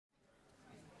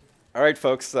All right,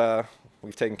 folks,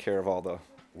 we've taken care of all the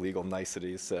legal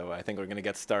niceties, so I think we're going to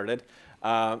get started.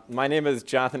 My name is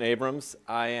Jonathan Abrams.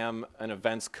 I am an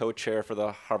events co-chair for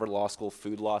the Harvard Law School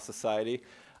Food Law Society.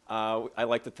 I'd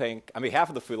like to thank, on behalf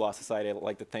of the Food Law Society, I'd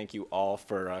like to thank you all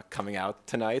for coming out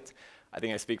tonight. I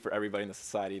think I speak for everybody in the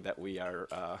society that we are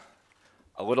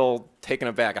a little taken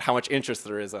aback at how much interest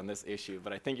there is on this issue,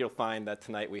 but I think you'll find that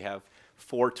tonight we have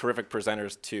four terrific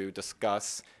presenters to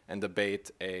discuss and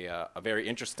debate a very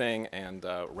interesting and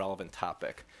relevant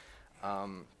topic.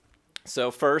 So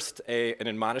first, an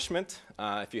admonishment.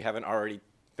 If you haven't already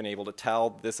been able to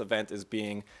tell, this event is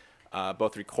being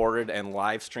both recorded and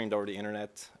live streamed over the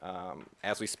internet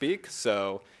as we speak,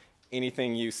 so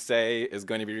anything you say is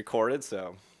going to be recorded,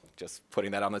 so just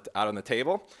putting that out on the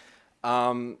table.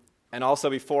 And also,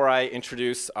 before I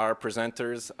introduce our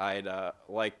presenters, I'd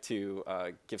like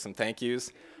to give some thank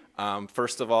yous.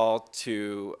 First of all,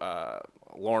 to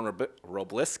Lauren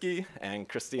Robliski and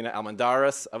Christina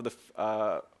Almendares of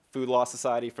the Food Law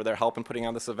Society for their help in putting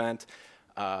on this event,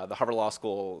 the Harvard Law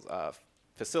School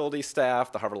facility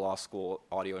staff, the Harvard Law School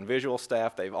audio and visual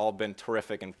staff. They've all been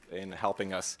terrific in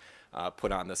helping us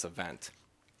put on this event.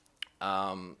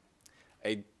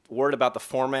 A word about the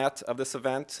format of this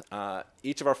event.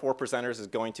 Each of our four presenters is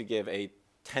going to give a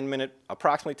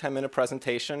approximately 10-minute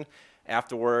presentation.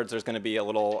 Afterwards, there's going to be a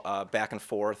little back and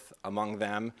forth among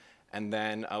them, and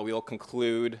then we will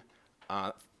conclude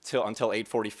until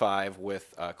 8:45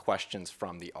 with questions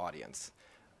from the audience.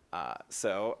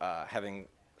 Having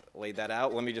laid that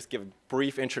out, let me just give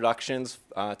brief introductions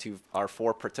to our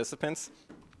four participants.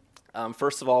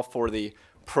 First of all, for the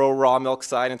pro-raw milk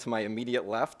side, and to my immediate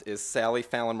left is Sally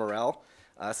Fallon Morell.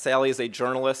 Sally is a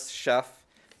journalist, chef,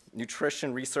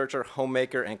 nutrition researcher,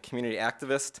 homemaker, and community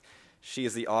activist. She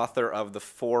is the author of The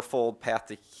Fourfold Path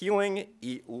to Healing,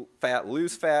 Eat Fat,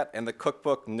 Lose Fat, and the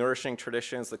cookbook Nourishing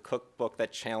Traditions, the cookbook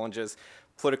that challenges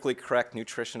politically correct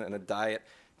nutrition and a diet,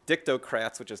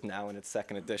 Dictocrats, which is now in its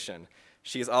second edition.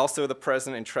 She is also the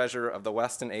president and treasurer of the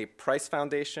Weston A. Price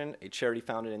Foundation, a charity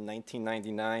founded in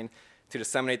 1999 to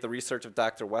disseminate the research of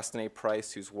Dr. Weston A.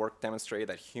 Price, whose work demonstrated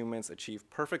that humans achieve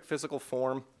perfect physical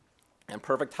form and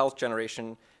perfect health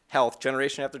generation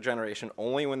after generation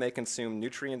only when they consume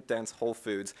nutrient-dense whole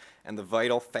foods and the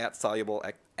vital fat-soluble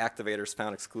activators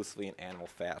found exclusively in animal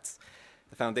fats.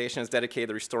 The foundation is dedicated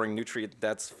to restoring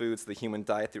nutrient-dense foods to the human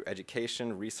diet through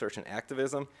education, research, and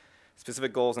activism.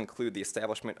 Specific goals include the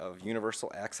establishment of universal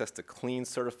access to clean,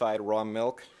 certified raw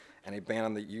milk and a ban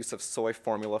on the use of soy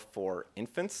formula for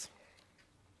infants.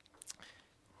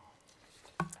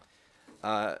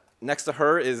 Next to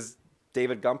her is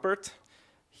David Gumpert.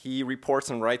 He reports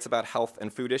and writes about health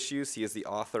and food issues. He is the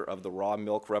author of The Raw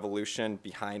Milk Revolution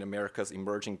Behind America's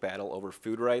Emerging Battle Over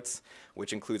Food Rights,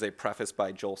 which includes a preface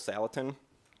by Joel Salatin.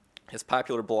 His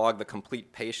popular blog, The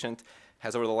Complete Patient,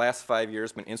 has over the last 5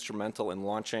 years been instrumental in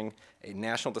launching a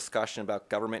national discussion about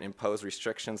government-imposed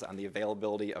restrictions on the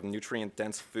availability of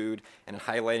nutrient-dense food and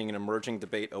highlighting an emerging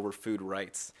debate over food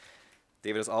rights.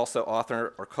 David is also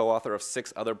author or co-author of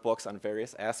 6 other books on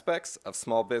various aspects of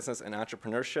small business and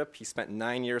entrepreneurship. He spent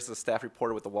 9 years as a staff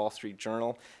reporter with the Wall Street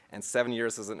Journal and 7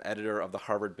 years as an editor of the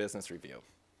Harvard Business Review.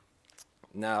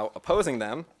 Now, opposing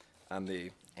them, on the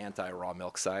anti-raw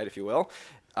milk side, if you will,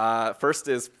 first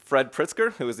is Fred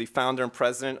Pritzker, who is the founder and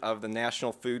president of the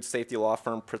national food safety law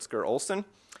firm Pritzker Olson.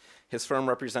 His firm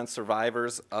represents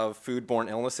survivors of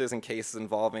foodborne illnesses in cases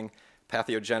involving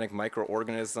pathogenic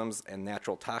microorganisms and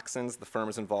natural toxins. The firm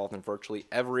is involved in virtually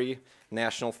every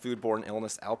national foodborne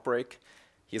illness outbreak.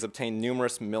 He has obtained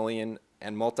numerous million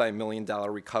and multi-million-dollar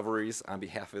recoveries on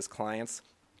behalf of his clients.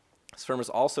 His firm is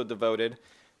also devoted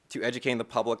to educating the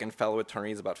public and fellow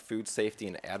attorneys about food safety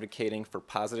and advocating for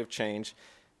positive change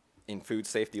in food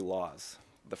safety laws.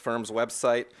 The firm's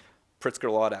website,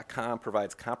 pritzkerlaw.com,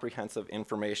 provides comprehensive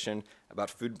information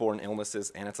about foodborne illnesses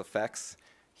and its effects.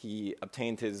 He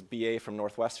obtained his BA from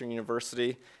Northwestern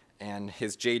University and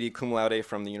his JD cum laude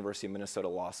from the University of Minnesota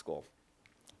Law School.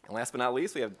 And last but not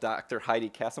least, we have Dr. Heidi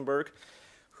Kassenberg,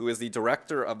 who is the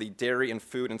director of the Dairy and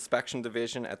Food Inspection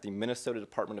Division at the Minnesota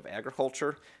Department of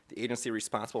Agriculture, the agency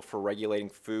responsible for regulating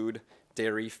food,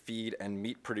 dairy, feed, and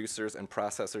meat producers and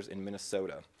processors in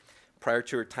Minnesota. Prior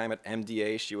to her time at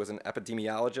MDA, she was an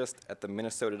epidemiologist at the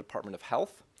Minnesota Department of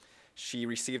Health. She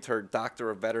received her Doctor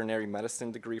of Veterinary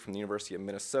Medicine degree from the University of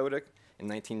Minnesota in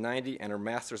 1990 and her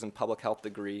Master's in Public Health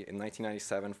degree in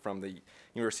 1997 from the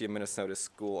University of Minnesota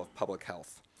School of Public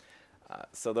Health.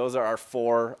 So those are our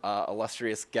four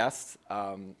illustrious guests.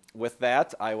 With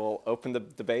that, I will open the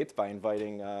debate by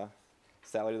inviting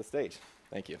Sally to the stage.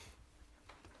 Thank you.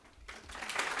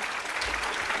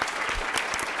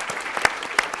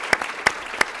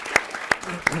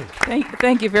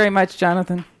 Thank you very much,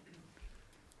 Jonathan.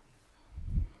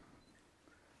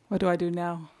 What do I do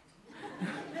now?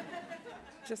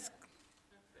 Just.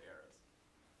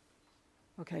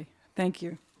 Okay, thank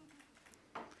you.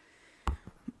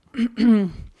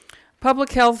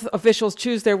 Public health officials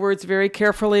choose their words very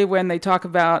carefully when they talk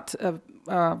about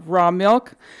raw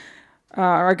milk.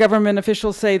 Our government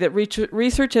officials say that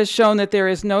research has shown that there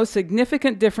is no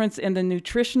significant difference in the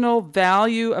nutritional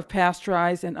value of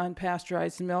pasteurized and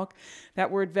unpasteurized milk.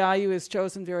 That word value is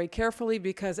chosen very carefully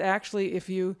because actually if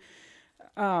you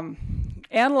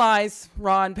analyze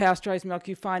raw and pasteurized milk,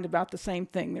 you find about the same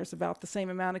thing. There's about the same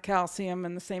amount of calcium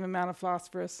and the same amount of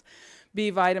phosphorus, B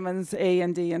vitamins, A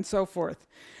and D, and so forth.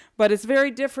 But it's very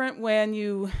different when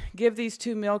you give these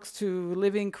two milks to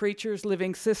living creatures,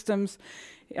 living systems.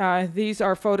 These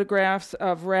are photographs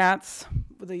of rats.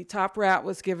 The top rat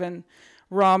was given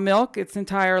raw milk its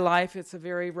entire life. It's a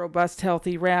very robust,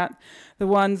 healthy rat. The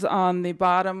ones on the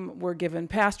bottom were given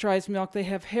pasteurized milk. They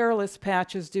have hairless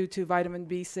patches due to vitamin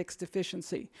B6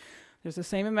 deficiency. There's the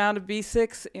same amount of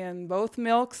B6 in both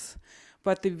milks,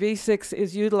 but the B6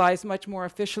 is utilized much more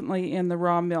efficiently in the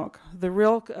raw milk. The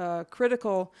real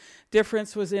critical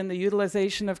difference was in the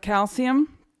utilization of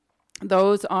calcium.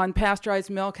 Those on pasteurized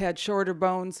milk had shorter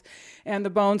bones, and the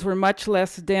bones were much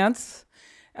less dense,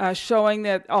 showing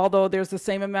that although there's the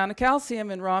same amount of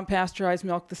calcium in raw and pasteurized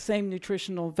milk, the same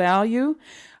nutritional value,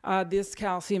 this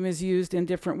calcium is used in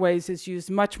different ways. It's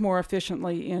used much more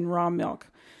efficiently in raw milk.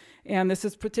 And this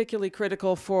is particularly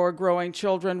critical for growing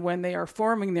children when they are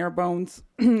forming their bones,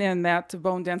 and that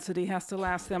bone density has to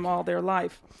last them all their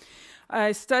life.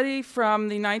 A study from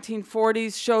the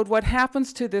 1940s showed what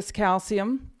happens to this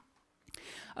calcium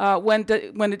when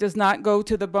it does not go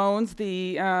to the bones.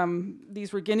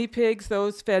 These were guinea pigs.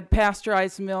 Those fed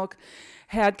pasteurized milk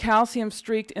had calcium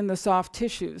streaked in the soft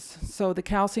tissues. So the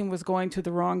calcium was going to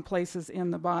the wrong places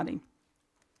in the body.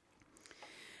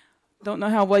 Don't know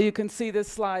how well you can see this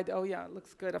slide. Oh yeah, it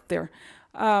looks good up there.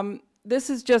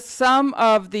 This is just some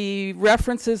of the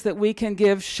references that we can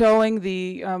give showing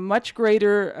the much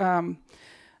greater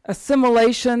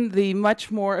assimilation, the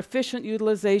much more efficient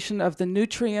utilization of the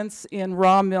nutrients in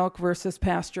raw milk versus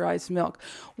pasteurized milk.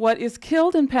 What is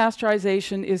killed in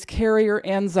pasteurization is carrier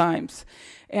enzymes.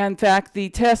 In fact, the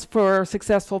test for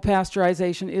successful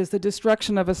pasteurization is the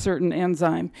destruction of a certain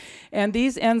enzyme. And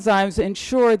these enzymes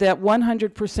ensure that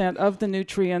 100% of the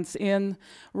nutrients in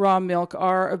raw milk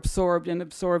are absorbed and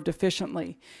absorbed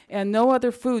efficiently. And no other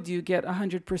food you get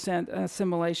 100%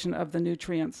 assimilation of the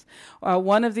nutrients.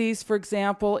 One of these, for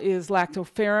example, is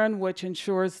lactoferrin, which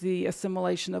ensures the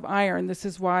assimilation of iron. This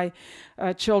is why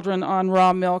children on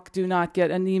raw milk do not get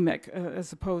anemic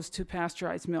as opposed to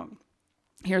pasteurized milk.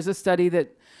 Here's a study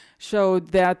that showed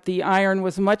that the iron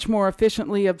was much more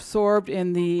efficiently absorbed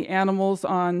in the animals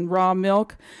on raw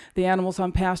milk. The animals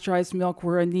on pasteurized milk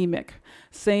were anemic.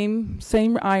 Same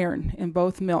iron in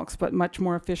both milks, but much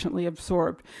more efficiently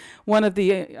absorbed. One of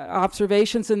the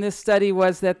observations in this study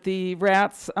was that the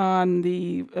rats on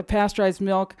the pasteurized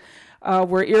milk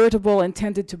were irritable and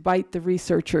tended to bite the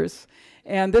researchers.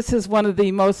 And this is one of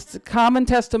the most common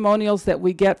testimonials that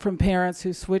we get from parents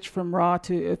who switch from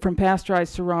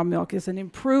pasteurized to raw milk is an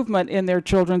improvement in their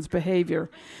children's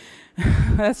behavior.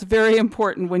 That's very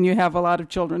important when you have a lot of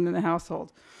children in the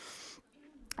household.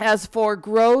 As for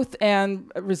growth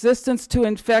and resistance to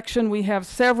infection, we have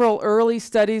several early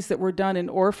studies that were done in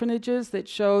orphanages that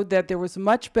showed that there was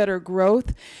much better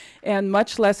growth and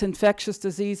much less infectious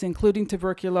disease, including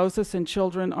tuberculosis, in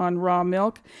children on raw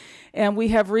milk. And we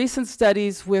have recent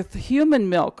studies with human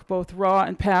milk, both raw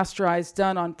and pasteurized,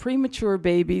 done on premature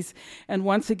babies. And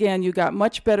once again, you got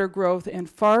much better growth and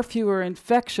far fewer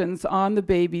infections on the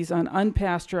babies on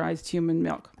unpasteurized human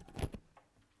milk.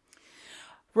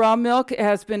 Raw milk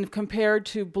has been compared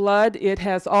to blood. It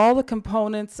has all the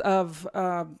components of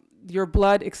your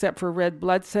blood except for red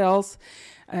blood cells.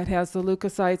 It has the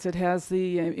leukocytes, it has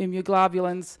the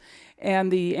immunoglobulins, and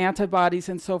the antibodies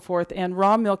and so forth. And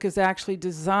raw milk is actually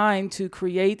designed to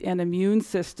create an immune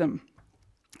system.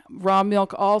 Raw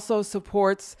milk also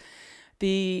supports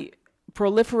the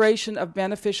proliferation of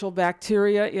beneficial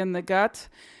bacteria in the gut.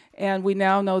 And we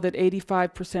now know that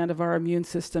 85% of our immune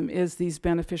system is these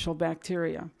beneficial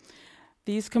bacteria.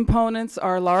 These components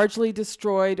are largely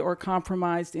destroyed or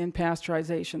compromised in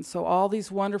pasteurization. So all these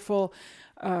wonderful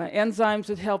enzymes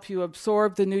that help you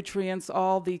absorb the nutrients,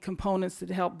 all the components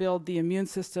that help build the immune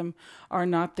system are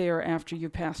not there after you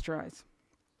pasteurize.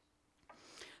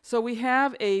 So we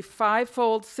have a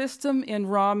five-fold system in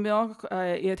raw milk.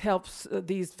 It helps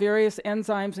these various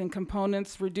enzymes and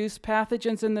components reduce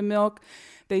pathogens in the milk.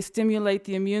 They stimulate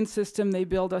the immune system. They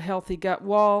build a healthy gut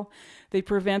wall. They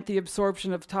prevent the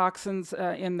absorption of toxins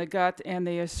in the gut, and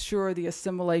they assure the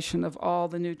assimilation of all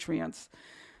the nutrients.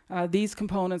 These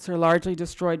components are largely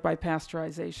destroyed by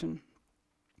pasteurization.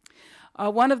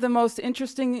 One of the most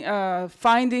interesting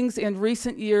findings in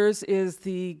recent years is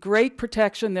the great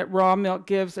protection that raw milk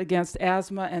gives against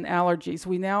asthma and allergies.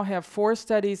 We now have 4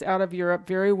 studies out of Europe,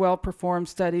 very well performed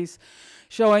studies,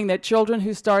 showing that children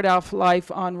who start off life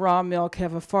on raw milk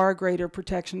have a far greater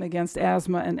protection against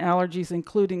asthma and allergies,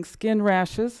 including skin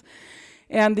rashes.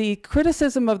 And the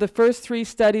criticism of the first 3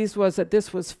 studies was that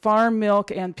this was farm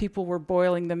milk and people were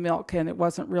boiling the milk and it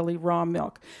wasn't really raw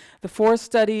milk. The 4th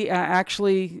study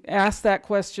actually asked that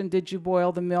question, did you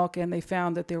boil the milk? And they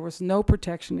found that there was no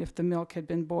protection if the milk had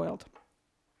been boiled.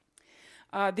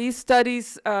 These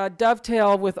studies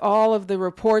dovetail with all of the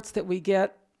reports that we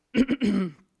get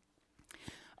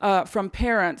from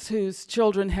parents whose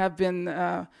children have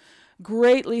been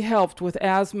greatly helped with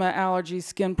asthma, allergies,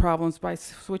 skin problems by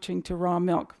switching to raw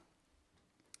milk.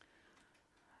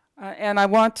 And I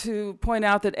want to point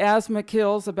out that asthma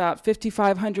kills about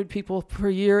 5,500 people per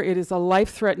year. It is a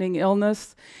life-threatening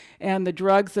illness, and the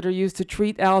drugs that are used to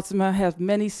treat asthma have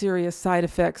many serious side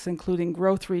effects, including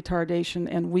growth retardation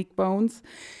and weak bones.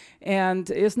 And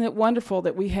isn't it wonderful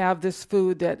that we have this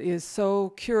food that is so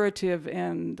curative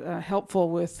and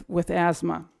helpful with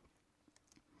asthma?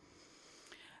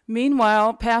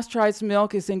 Meanwhile, pasteurized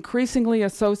milk is increasingly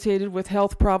associated with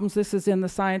health problems. This is in the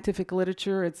scientific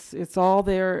literature. It's all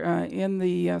there in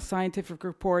the scientific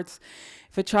reports.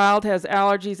 If a child has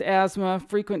allergies, asthma,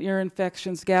 frequent ear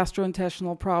infections,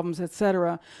 gastrointestinal problems,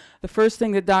 etc., the first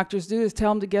thing that doctors do is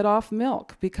tell them to get off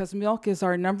milk, because milk is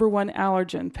our #1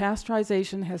 allergen.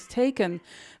 Pasteurization has taken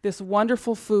this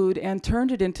wonderful food and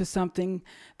turned it into something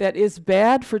that is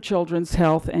bad for children's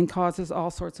health and causes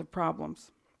all sorts of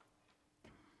problems.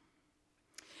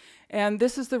 And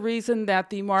this is the reason that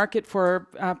the market for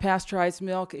pasteurized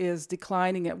milk is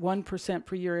declining at 1%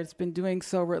 per year. It's been doing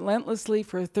so relentlessly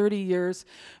for 30 years.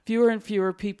 Fewer and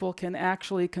fewer people can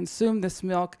actually consume this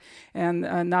milk and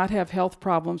not have health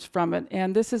problems from it.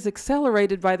 And this is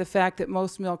accelerated by the fact that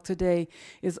most milk today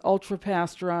is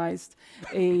ultra-pasteurized,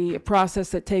 a process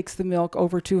that takes the milk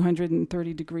over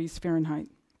 230 degrees Fahrenheit.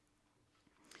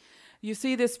 You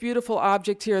see this beautiful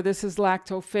object here. This is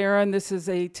lactoferrin. This is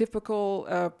a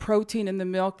typical protein in the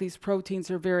milk. These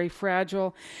proteins are very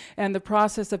fragile, and the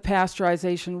process of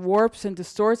pasteurization warps and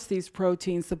distorts these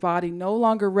proteins. The body no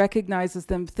longer recognizes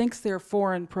them, thinks they're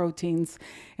foreign proteins,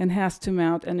 and has to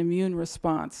mount an immune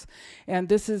response. And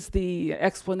this is the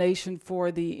explanation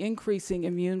for the increasing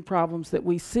immune problems that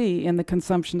we see in the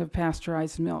consumption of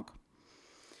pasteurized milk.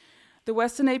 The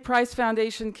Weston A. Price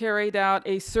Foundation carried out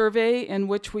a survey in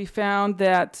which we found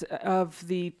that of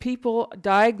the people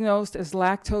diagnosed as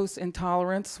lactose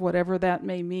intolerant, whatever that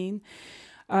may mean,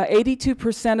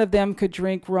 82% of them could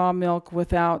drink raw milk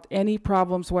without any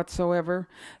problems whatsoever.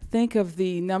 Think of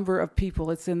the number of people,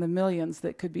 it's in the millions,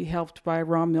 that could be helped by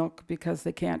raw milk because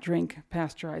they can't drink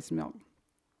pasteurized milk.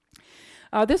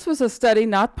 This was a study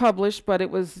not published, but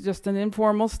it was just an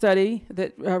informal study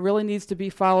that really needs to be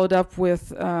followed up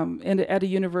with at a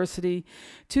university.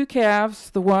 2 calves,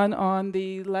 the one on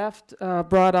the left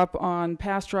brought up on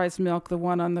pasteurized milk, the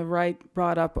one on the right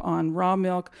brought up on raw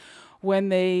milk. When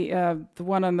they, the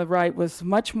one on the right was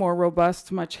much more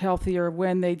robust, much healthier.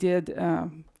 When they did,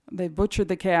 they butchered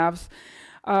the calves.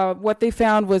 What they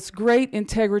found was great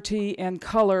integrity and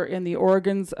color in the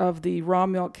organs of the raw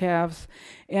milk calves,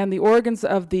 and the organs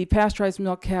of the pasteurized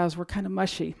milk calves were kind of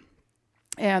mushy.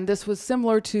 And this was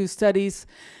similar to studies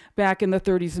back in the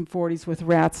 30s and 40s with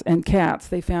rats and cats.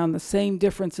 They found the same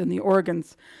difference in the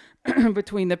organs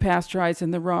between the pasteurized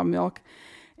and the raw milk.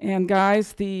 And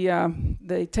guys, the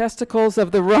testicles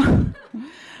of the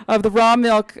raw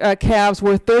milk calves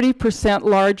were 30%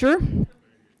 larger.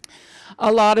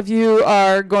 A lot of you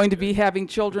are going to be having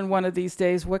children one of these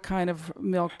days. What kind of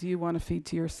milk do you want to feed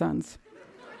to your sons?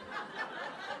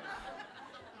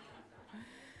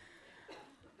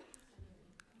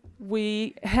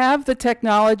 We have the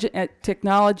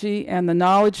technology and the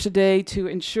knowledge today to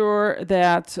ensure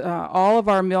that all of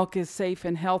our milk is safe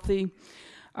and healthy.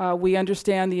 We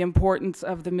understand the importance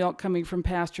of the milk coming from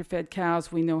pasture-fed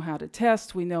cows. We know how to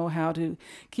test. We know how to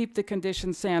keep the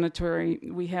conditions sanitary.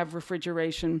 We have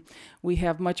refrigeration. We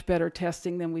have much better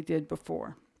testing than we did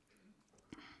before.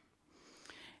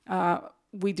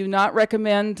 We do not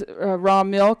recommend raw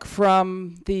milk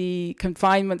from the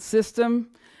confinement system.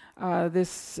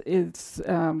 This is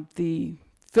the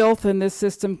filth in this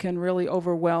system can really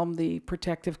overwhelm the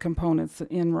protective components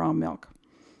in raw milk.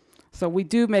 So we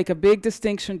do make a big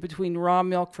distinction between raw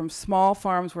milk from small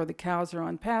farms where the cows are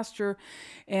on pasture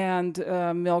and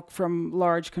milk from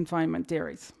large confinement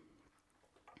dairies.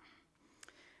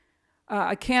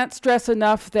 I can't stress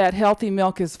enough that healthy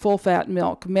milk is full-fat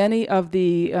milk. Many of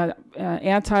the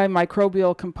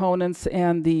antimicrobial components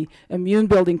and the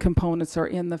immune-building components are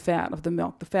in the fat of the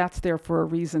milk. The fat's there for a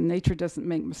reason. Nature doesn't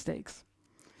make mistakes.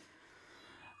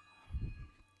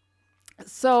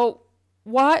 So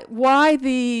why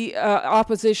the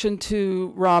opposition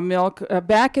to raw milk?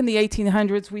 Back in the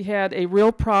 1800s, we had a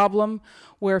real problem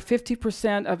where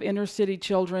 50% of inner-city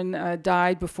children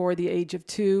died before the age of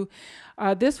 2.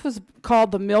 This was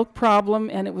called the milk problem,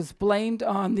 and it was blamed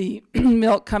on the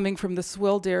milk coming from the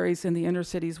swill dairies in the inner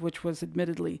cities, which was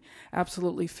admittedly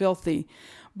absolutely filthy.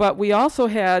 But we also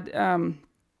had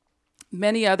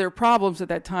many other problems at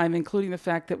that time, including the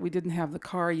fact that we didn't have the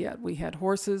car yet. We had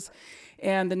horses,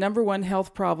 and the number one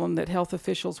health problem that health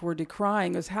officials were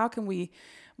decrying was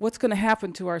what's going to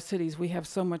happen to our cities? We have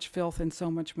so much filth and so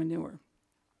much manure.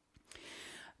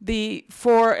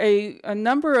 For a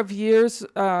number of years,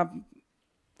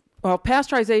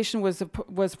 pasteurization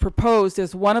was proposed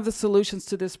as one of the solutions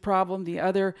to this problem. The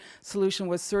other solution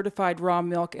was certified raw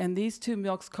milk, and these two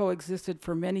milks coexisted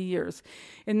for many years.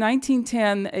 In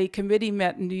 1910, a committee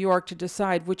met in New York to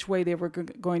decide which way they were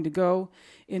going to go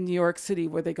in New York City.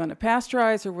 Were they going to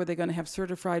pasteurize, or were they going to have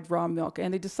certified raw milk?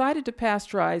 And they decided to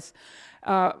pasteurize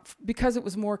because it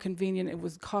was more convenient. It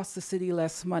would cost the city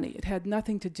less money. It had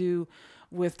nothing to do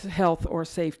with health or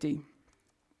safety.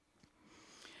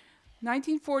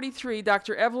 1943,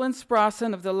 Dr. Evelyn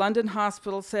Sprosson of the London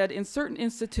Hospital said, in certain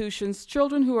institutions,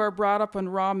 children who are brought up on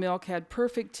raw milk had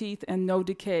perfect teeth and no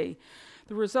decay.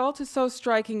 The result is so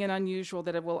striking and unusual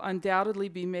that it will undoubtedly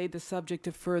be made the subject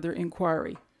of further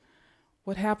inquiry.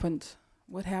 What happened?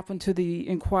 What happened to the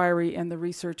inquiry and the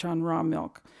research on raw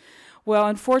milk? Well,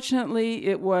 unfortunately,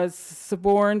 it was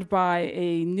suborned by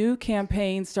a new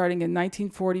campaign starting in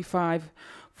 1945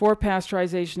 for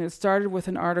pasteurization. It started with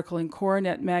an article in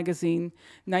Coronet magazine,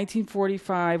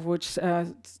 1945, which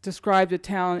described a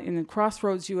town in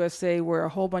Crossroads, USA, where a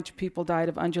whole bunch of people died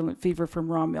of undulant fever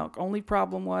from raw milk. Only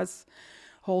problem was,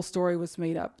 whole story was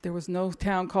made up. There was no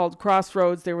town called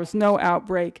Crossroads. There was no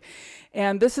outbreak.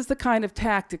 And this is the kind of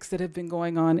tactics that have been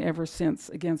going on ever since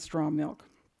against raw milk.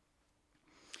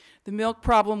 The milk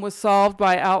problem was solved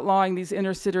by outlawing these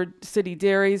inner city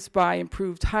dairies, by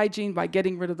improved hygiene, by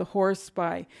getting rid of the horse,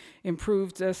 by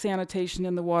improved sanitation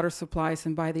in the water supplies,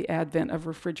 and by the advent of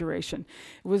refrigeration.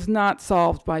 It was not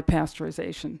solved by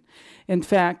pasteurization. In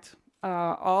fact,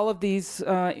 all of these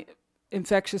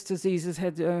infectious diseases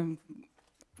had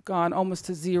gone almost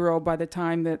to zero by the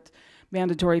time that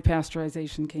mandatory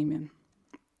pasteurization came in.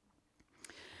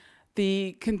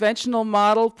 The conventional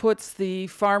model puts the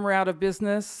farmer out of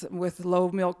business with low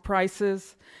milk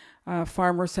prices.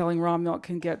 Farmer selling raw milk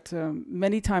can get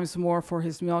many times more for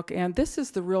his milk, and this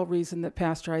is the real reason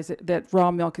that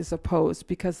raw milk is opposed,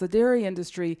 because the dairy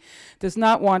industry does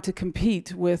not want to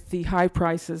compete with the high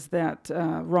prices that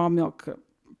raw milk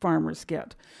farmers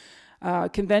get.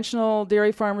 Conventional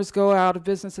dairy farmers go out of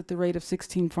business at the rate of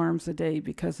 16 farms a day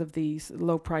because of these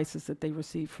low prices that they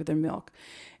receive for their milk.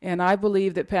 And I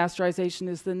believe that pasteurization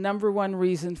is the number one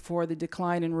reason for the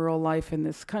decline in rural life in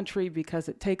this country, because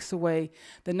it takes away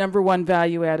the number one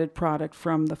value-added product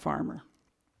from the farmer.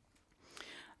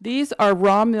 These are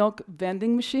raw milk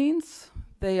vending machines.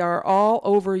 They are all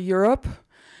over Europe.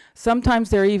 Sometimes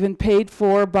they're even paid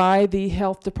for by the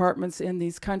health departments in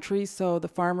these countries, so the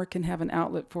farmer can have an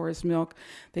outlet for his milk.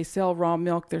 They sell raw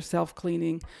milk, they're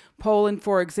self-cleaning. Poland,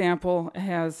 for example,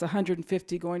 has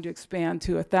 150, going to expand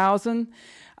to 1,000.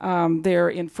 They're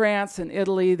in France and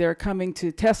Italy. They're coming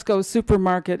to Tesco's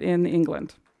supermarket in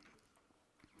England.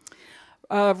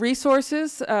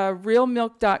 Resources,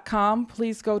 realmilk.com.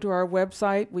 Please go to our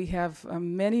website. We have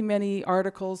many, many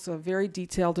articles, very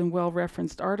detailed and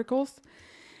well-referenced articles.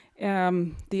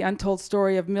 The Untold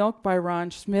Story of Milk by Ron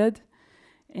Schmid,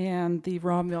 and The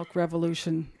Raw Milk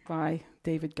Revolution by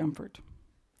David Gumpert.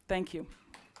 Thank you.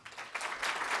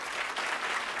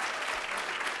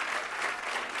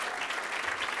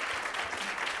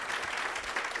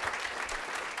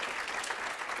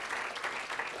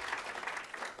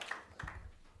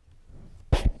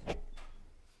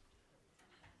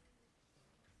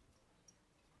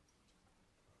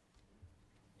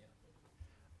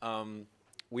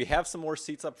 We have some more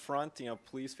seats up front.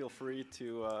 Please feel free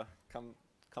to come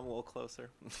a little closer.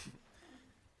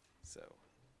 So,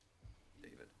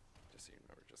 David, just so you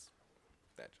remember,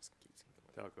 that just keeps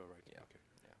going. That'll go right. Yeah. Okay.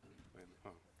 Yeah.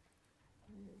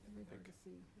 I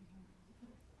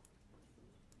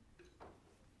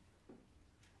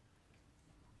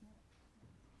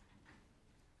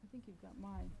think you've got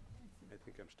mine. I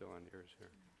think I'm still on yours here.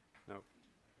 No.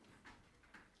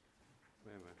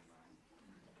 Wait a minute.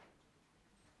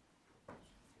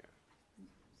 Yeah.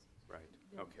 Right.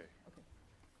 Okay. Okay.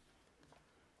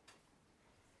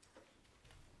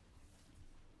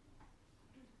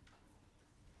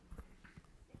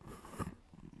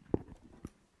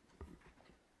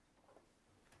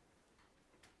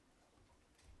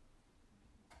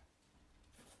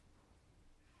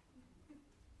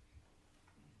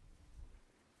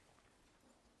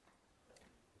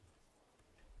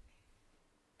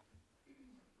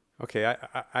 Okay,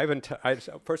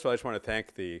 first of all, I just want to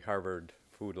thank the Harvard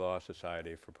Food Law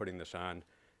Society for putting this on,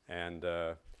 and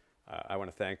I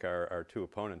want to thank our two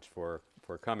opponents for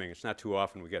coming. It's not too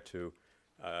often we get to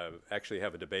actually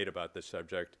have a debate about this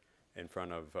subject in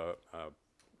front of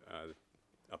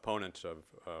opponents of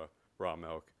raw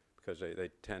milk, because they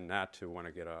tend not to want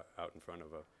to get out in front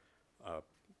of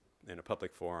in a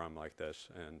public forum like this,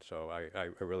 and so I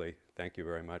really thank you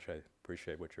very much. I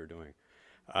appreciate what you're doing.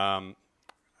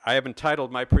 I have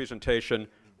entitled my presentation,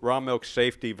 Raw Milk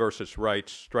Safety versus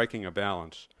Rights, Striking a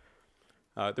Balance.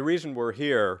 The reason we're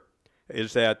here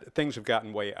is that things have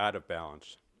gotten way out of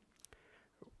balance.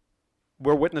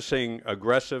 We're witnessing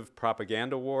aggressive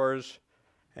propaganda wars,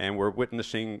 and we're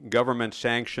witnessing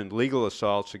government-sanctioned legal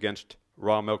assaults against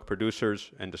raw milk producers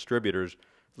and distributors,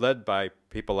 led by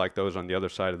people like those on the other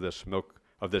side of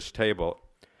this table.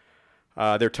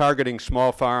 They're targeting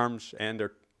small farms, and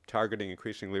they're targeting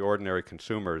increasingly ordinary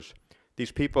consumers.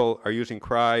 These people are using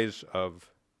cries of,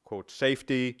 quote,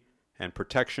 safety and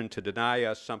protection to deny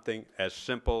us something as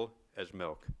simple as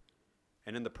milk.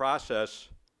 And in the process,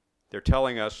 they're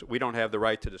telling us we don't have the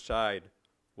right to decide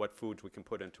what foods we can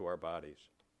put into our bodies.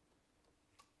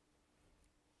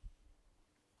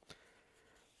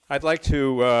 I'd like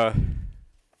to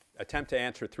attempt to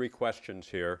answer three questions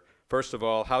here. First of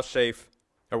all,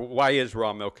 why is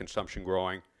raw milk consumption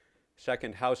growing?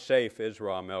 Second, how safe is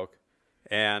raw milk?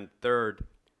 And third,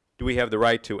 do we have the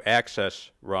right to access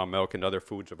raw milk and other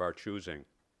foods of our choosing?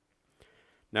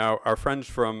 Now, our friends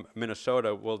from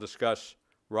Minnesota will discuss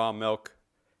raw milk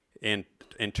in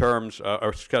terms,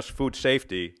 or discuss food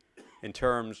safety in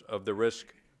terms of the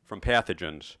risk from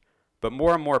pathogens. But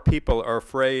more and more people are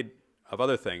afraid of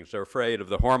other things. They're afraid of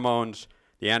the hormones,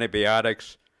 the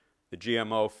antibiotics, the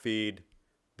GMO feed,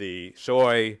 the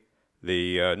soy,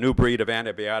 the new breed of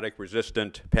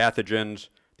antibiotic-resistant pathogens,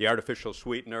 the artificial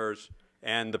sweeteners,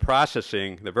 and the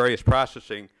processing, the various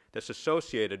processing that's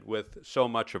associated with so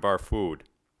much of our food.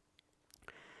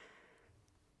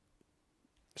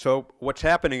 So what's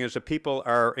happening is that people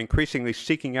are increasingly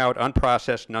seeking out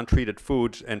unprocessed and untreated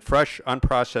foods, and fresh,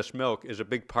 unprocessed milk is a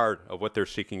big part of what they're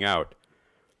seeking out.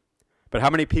 But how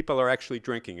many people are actually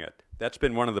drinking it? That's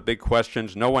been one of the big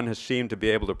questions. No one has seemed to be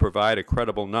able to provide a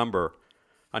credible number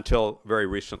until very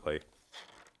recently.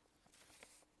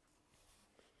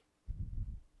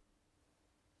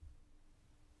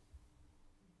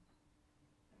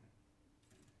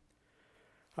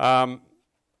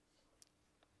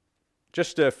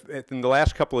 Just in the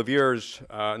last couple of years,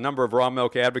 a number of raw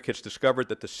milk advocates discovered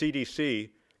that the CDC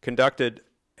conducted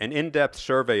an in-depth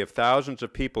survey of thousands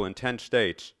of people in 10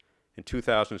 states in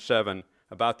 2007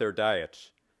 about their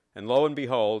diets. And lo and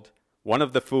behold, one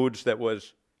of the foods that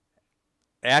was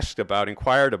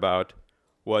inquired about,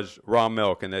 was raw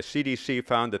milk. And the CDC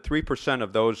found that 3%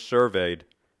 of those surveyed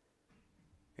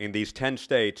in these 10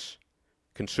 states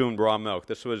consumed raw milk.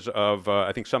 This was of,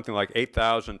 I think, something like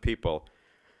 8,000 people.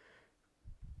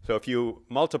 So if you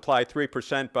multiply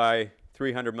 3% by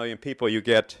 300 million people, you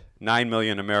get 9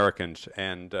 million Americans.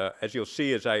 And as you'll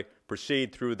see as I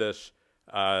proceed through this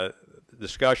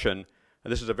discussion,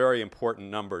 this is a very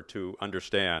important number to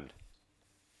understand.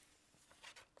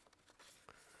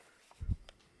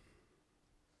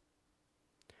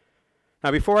 Now,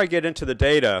 before I get into the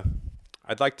data,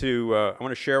 I want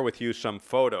to share with you some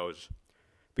photos,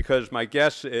 because my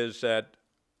guess is that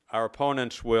our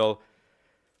opponents will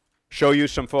show you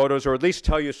some photos, or at least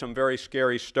tell you some very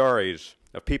scary stories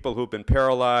of people who've been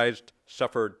paralyzed,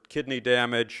 suffered kidney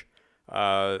damage,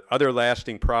 other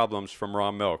lasting problems from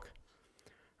raw milk.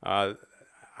 I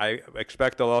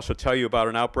expect they'll also tell you about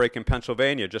an outbreak in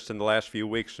Pennsylvania just in the last few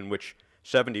weeks in which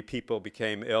 70 people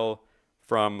became ill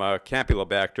from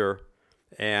Campylobacter,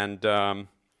 and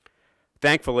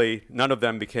thankfully none of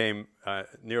them became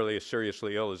nearly as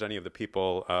seriously ill as any of the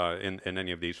people in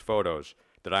any of these photos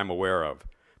that I'm aware of.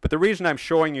 But the reason I'm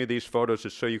showing you these photos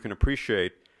is so you can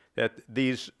appreciate that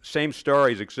these same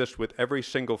stories exist with every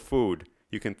single food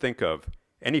you can think of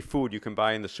any food you can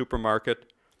buy in the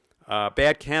supermarket.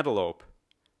 Bad cantaloupe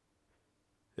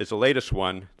is the latest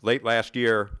one. Late last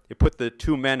year, it put the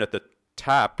two men at the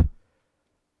top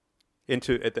in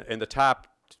the top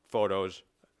photos,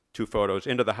 two photos,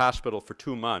 into the hospital for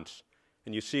 2 months.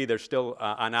 And you see they're still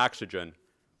on oxygen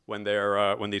when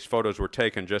these photos were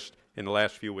taken just in the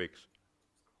last few weeks.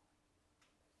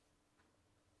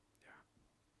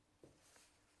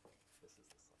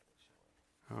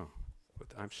 Oh,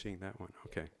 I'm seeing that one.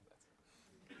 Okay.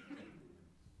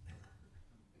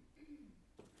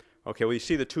 Okay, well, you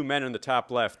see the two men in the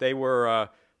top left. They were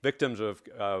victims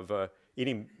of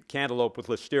eating cantaloupe with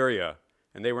listeria,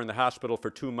 and they were in the hospital for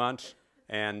 2 months.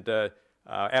 And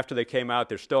after they came out,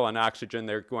 they're still on oxygen.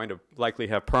 They're going to likely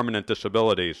have permanent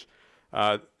disabilities.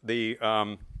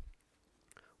 The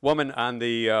woman on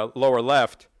the lower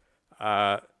left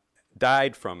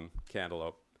died from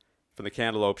the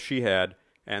cantaloupe she had.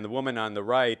 And the woman on the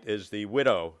right is the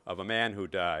widow of a man who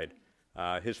died.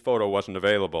 His photo wasn't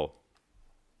available.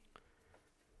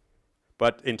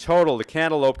 But in total, the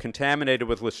cantaloupe contaminated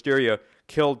with listeria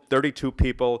killed 32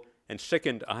 people and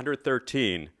sickened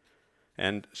 113,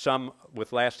 and some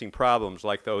with lasting problems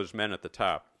like those men at the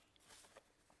top.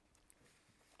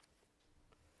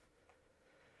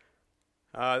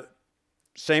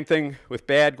 Same thing with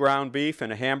bad ground beef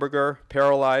and a hamburger.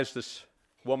 Paralyzed this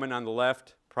woman on the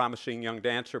left, promising young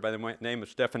dancer by the name of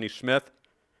Stephanie Smith.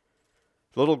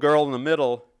 The little girl in the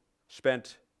middle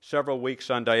spent several weeks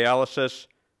on dialysis.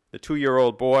 The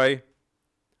 2-year-old boy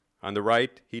on the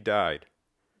right, he died.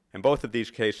 And both of these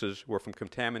cases were from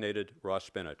contaminated raw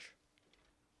spinach.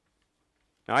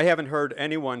 Now, I haven't heard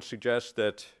anyone suggest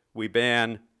that we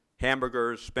ban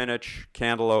hamburgers, spinach,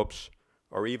 cantaloupes,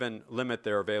 or even limit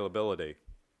their availability.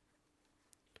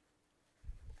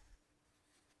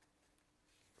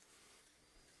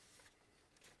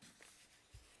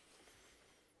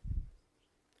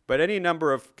 But any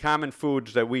number of common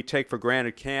foods that we take for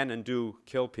granted can and do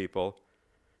kill people.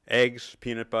 Eggs,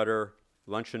 peanut butter,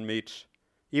 luncheon meats,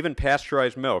 even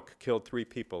pasteurized milk killed 3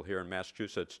 people here in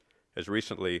Massachusetts as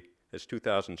recently as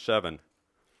 2007.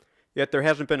 Yet there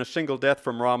hasn't been a single death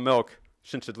from raw milk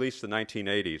since at least the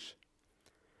 1980s.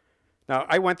 Now,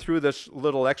 I went through this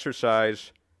little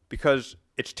exercise because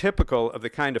it's typical of the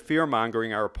kind of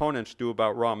fear-mongering our opponents do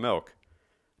about raw milk.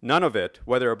 None of it,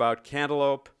 whether about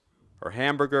cantaloupe, or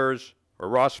hamburgers, or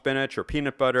raw spinach, or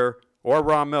peanut butter, or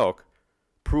raw milk,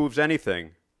 proves anything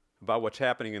about what's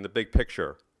happening in the big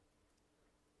picture.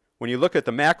 When you look at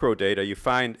the macro data, you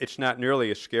find it's not nearly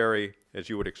as scary as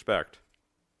you would expect.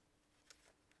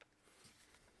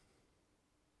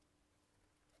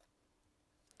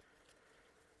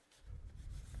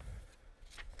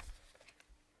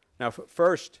 Now,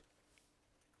 first,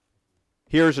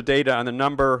 here's the data on the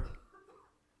number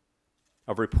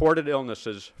of reported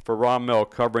illnesses for raw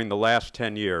milk covering the last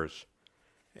 10 years.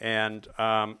 And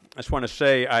I just want to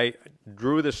say I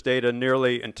drew this data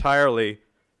nearly entirely.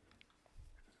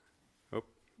 Oh,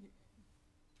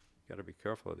 got to be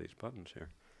careful of these buttons here.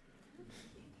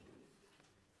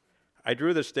 I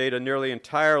drew this data nearly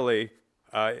entirely.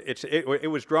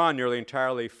 It was drawn nearly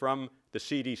entirely from the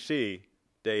CDC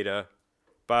data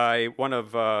by one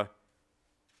of Mr.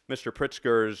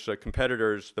 Pritzker's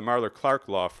competitors, the Marler Clark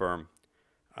law firm.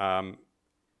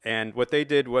 And what they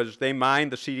did was they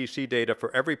mined the CDC data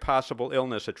for every possible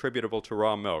illness attributable to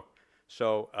raw milk.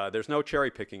 So there's no cherry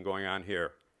picking going on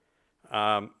here.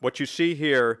 What you see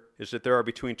here is that there are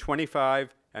between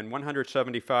 25 and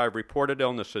 175 reported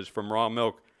illnesses from raw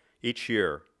milk each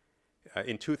year.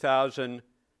 In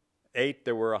 2008,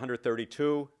 there were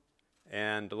 132,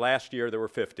 and last year there were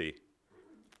 50.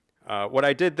 What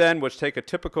I did then was take a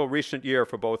typical recent year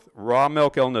for both raw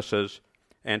milk illnesses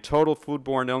and total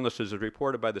foodborne illnesses as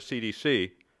reported by the CDC.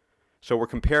 So we're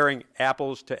comparing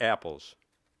apples to apples.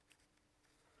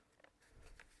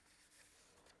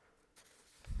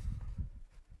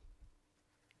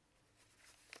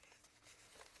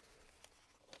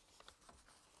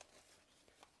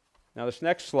 Now this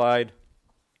next slide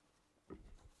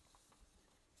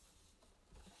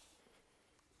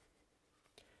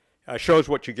shows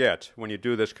what you get when you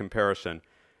do this comparison.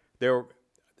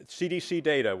 CDC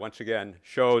data, once again,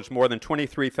 shows more than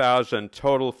 23,000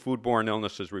 total foodborne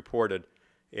illnesses reported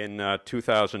in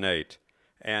 2008.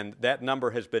 And that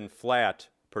number has been flat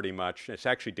pretty much. It's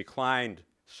actually declined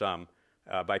some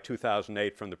by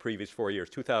 2008 from the previous 4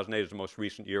 years. 2008 is the most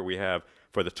recent year we have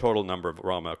for the total number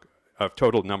of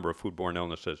total number of foodborne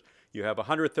illnesses. You have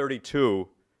 132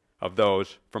 of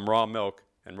those from raw milk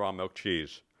and raw milk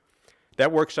cheese.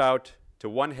 That works out to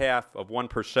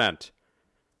 0.5%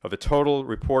 of the total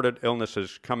reported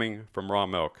illnesses coming from raw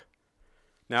milk.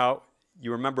 Now,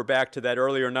 you remember back to that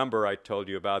earlier number I told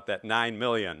you about, that 9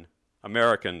 million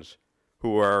Americans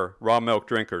who are raw milk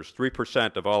drinkers,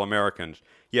 3% of all Americans.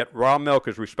 Yet raw milk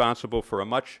is responsible for a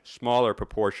much smaller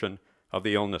proportion of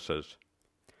the illnesses.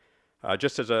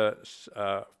 Just as a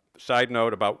side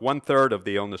note, about 1/3 of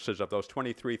the illnesses, of those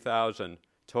 23,000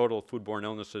 total foodborne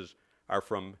illnesses, are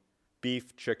from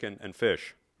beef, chicken, and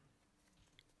fish.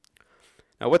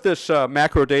 Now what this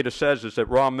macro data says is that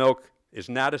raw milk is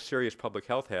not a serious public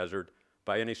health hazard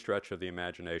by any stretch of the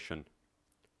imagination.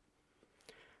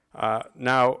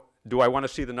 Now, do I want to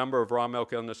see the number of raw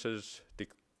milk illnesses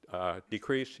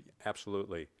decrease?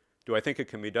 Absolutely. Do I think it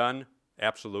can be done?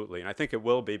 Absolutely. And I think it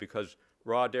will be, because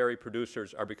raw dairy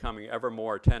producers are becoming ever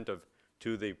more attentive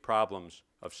to the problems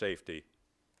of safety.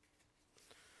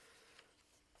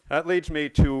 That leads me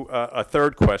to a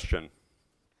third question.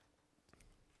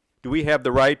 Do we have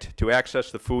the right to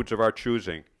access the foods of our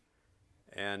choosing?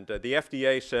 And the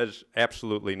FDA says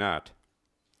absolutely not.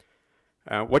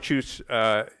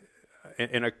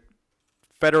 In a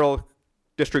federal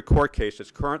district court case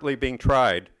that's currently being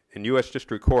tried in U.S.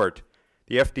 District Court,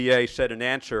 the FDA said in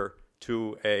answer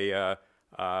to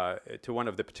one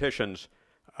of the petitions,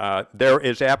 there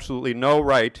is absolutely no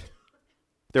right,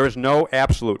 there is no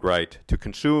absolute right to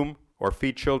consume or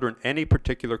feed children any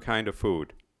particular kind of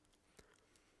food.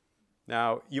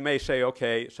 Now, you may say,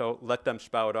 okay, so let them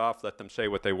spout off, let them say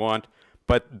what they want,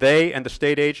 but they and the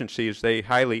state agencies they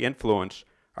highly influence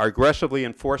are aggressively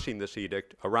enforcing this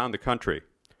edict around the country,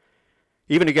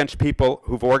 even against people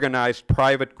who've organized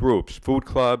private groups, food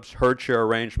clubs, herd share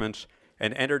arrangements,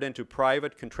 and entered into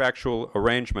private contractual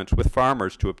arrangements with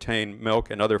farmers to obtain milk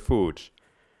and other foods.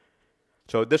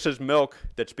 So this is milk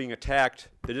that's being attacked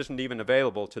that isn't even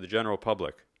available to the general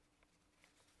public.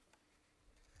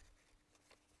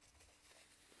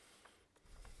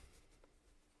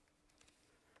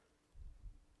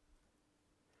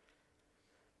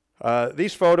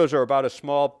 These photos are about a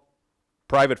small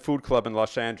private food club in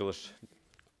Los Angeles.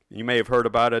 You may have heard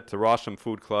about it, the Rawsome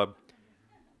Food Club.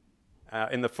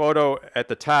 In the photo at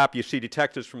the top, you see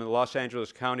detectives from the Los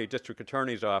Angeles County District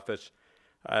Attorney's Office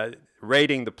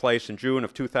raiding the place in June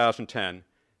of 2010.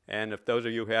 And if those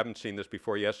of you who haven't seen this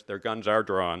before, yes, their guns are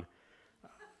drawn.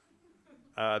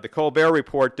 The Colbert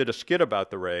Report did a skit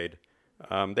about the raid.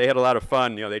 They had a lot of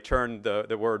fun. You know, they turned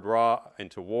the word raw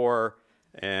into war,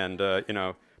 and you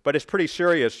know. But it's pretty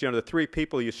serious. You know, the three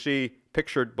people you see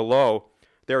pictured below,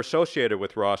 they're associated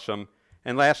with Rawsome.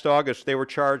 And last August, they were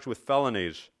charged with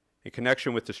felonies in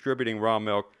connection with distributing raw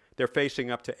milk. They're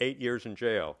facing up to 8 years in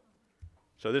jail.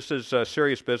 So this is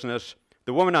serious business.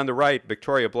 The woman on the right,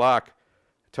 Victoria Block,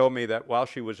 told me that while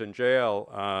she was in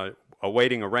jail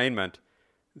awaiting arraignment,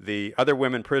 the other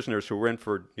women prisoners who were in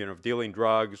for, you know, dealing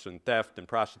drugs and theft and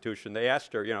prostitution, they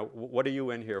asked her, you know, what are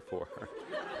you in here for?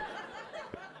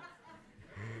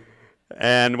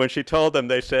 And when she told them,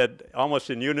 they said, almost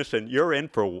in unison, "You're in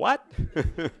for what?"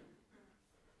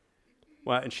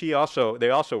 Well, and they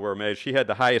also were amazed. She had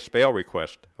the highest bail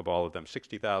request of all of them,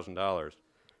 $60,000.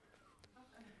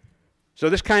 So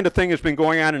this kind of thing has been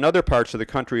going on in other parts of the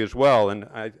country as well. And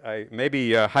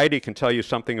maybe Heidi can tell you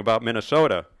something about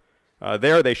Minnesota.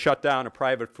 There they shut down a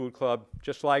private food club,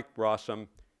 just like Rawsome,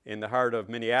 in the heart of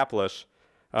Minneapolis.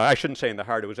 I shouldn't say in the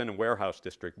heart. It was in a warehouse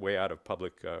district, way out of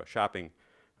public shopping,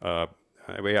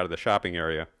 way out of the shopping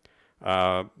area.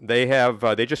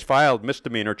 They just filed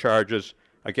misdemeanor charges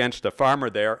against a farmer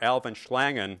there, Alvin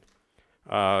Schlangen,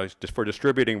 for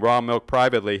distributing raw milk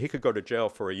privately. He could go to jail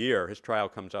for a year. His trial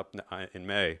comes up in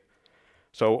May.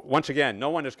 So once again,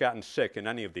 no one has gotten sick in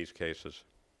any of these cases.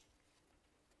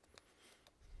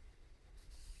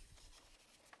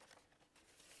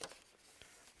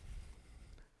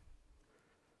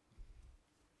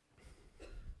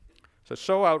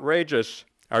 So outrageous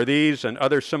are these and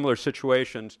other similar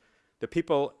situations that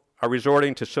people are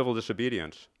resorting to civil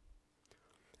disobedience.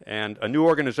 And a new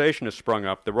organization has sprung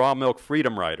up, the Raw Milk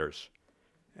Freedom Riders.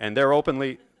 And they're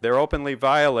openly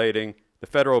violating the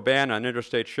federal ban on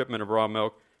interstate shipment of raw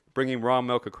milk, bringing raw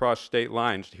milk across state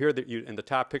lines. Here in the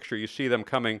top picture, you see them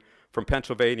coming from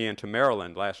Pennsylvania into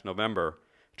Maryland last November,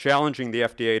 challenging the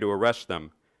FDA to arrest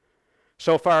them.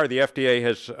 So far, the FDA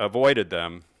has avoided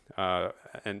them.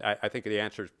 And I think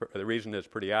the reason is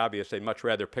pretty obvious. They'd much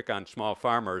rather pick on small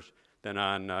farmers than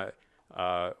on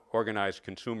organized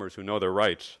consumers who know their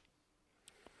rights.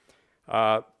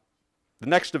 The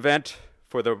next event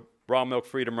for the Raw Milk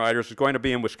Freedom Riders is going to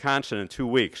be in Wisconsin in 2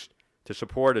 weeks to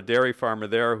support a dairy farmer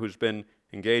there who's been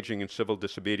engaging in civil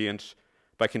disobedience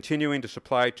by continuing to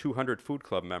supply 200 food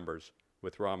club members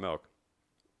with raw milk.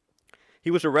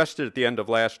 He was arrested at the end of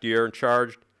last year and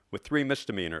charged with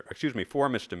 4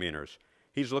 misdemeanors.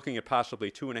 he's looking at possibly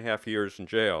 2.5 years in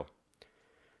jail.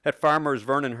 That farmer is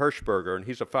Vernon Hirschberger, and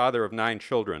he's a father of 9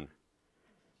 children.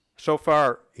 So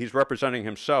far, he's representing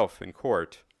himself in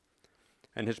court,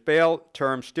 and his bail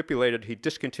term stipulated he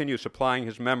discontinue supplying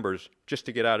his members just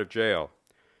to get out of jail.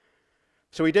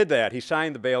 So he did that. He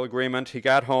signed the bail agreement. He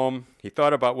got home. He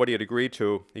thought about what he had agreed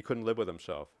to. He couldn't live with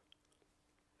himself,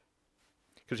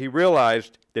 because he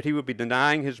realized that he would be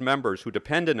denying his members who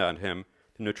depended on him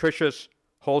the nutritious,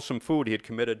 wholesome food he had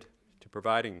committed to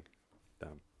providing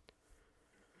them.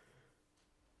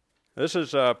 This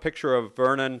is a picture of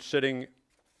Vernon sitting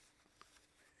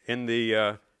in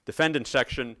the defendant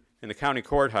section in the county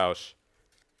courthouse.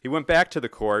 He went back to the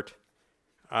court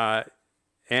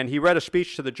and he read a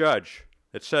speech to the judge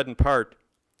that said in part,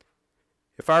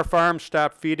 "If our farms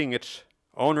stop feeding its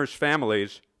owners'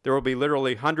 families, there will be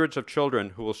literally hundreds of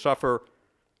children who will suffer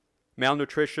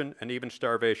malnutrition and even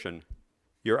starvation.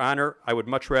 Your Honor, I would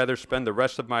much rather spend the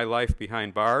rest of my life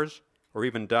behind bars or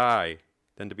even die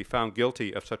than to be found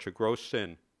guilty of such a gross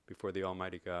sin before the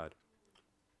Almighty God."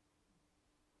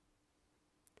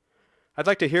 I'd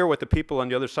like to hear what the people on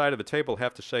the other side of the table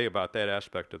have to say about that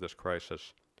aspect of this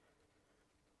crisis.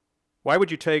 Why would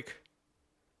you take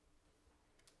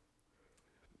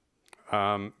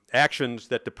actions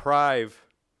that deprive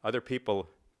other people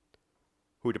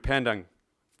who depend on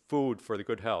food for the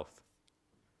good health?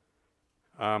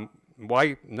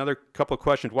 Another couple of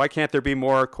questions. Why can't there be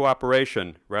more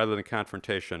cooperation rather than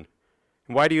confrontation?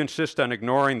 And why do you insist on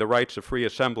ignoring the rights of free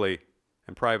assembly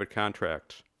and private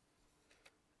contracts?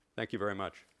 Thank you very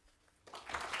much.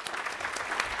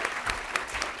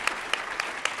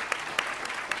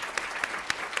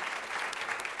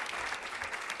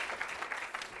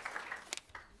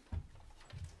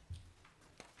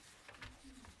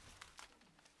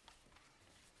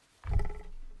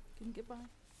 Can you get by?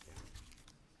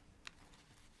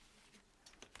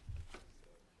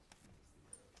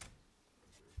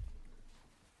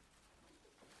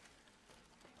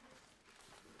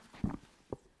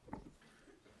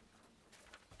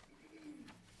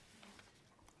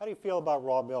 How do you feel about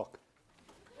raw milk?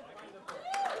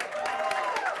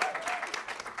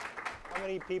 How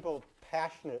many people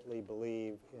passionately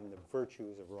believe in the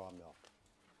virtues of raw milk?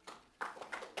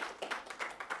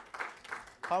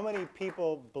 How many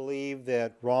people believe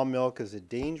that raw milk is a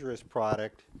dangerous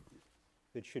product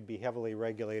that should be heavily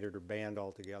regulated or banned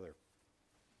altogether?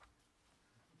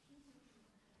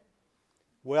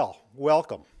 Well,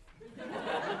 welcome.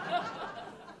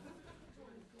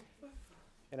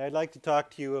 And I'd like to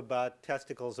talk to you about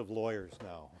testicles of lawyers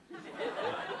now.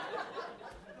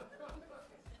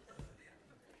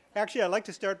 Actually, I'd like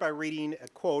to start by reading a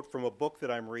quote from a book that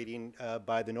I'm reading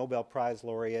by the Nobel Prize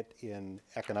laureate in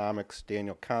economics,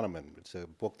 Daniel Kahneman. It's a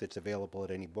book that's available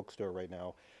at any bookstore right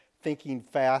now, Thinking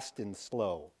Fast and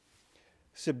Slow.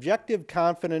 Subjective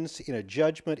confidence in a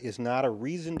judgment is not a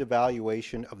reasoned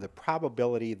evaluation of the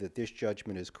probability that this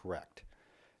judgment is correct.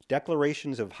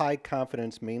 Declarations of high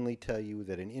confidence mainly tell you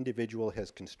that an individual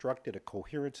has constructed a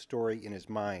coherent story in his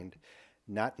mind,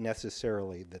 not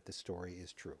necessarily that the story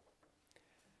is true.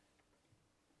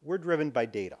 We're driven by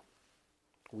data.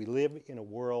 We live in a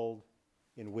world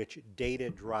in which data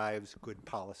drives good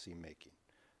policy making.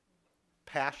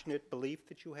 Passionate belief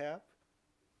that you have,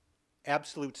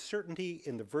 absolute certainty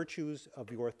in the virtues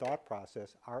of your thought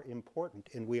process are important,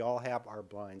 and we all have our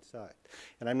blind side.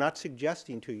 And I'm not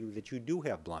suggesting to you that you do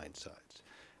have blind sides,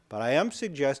 but I am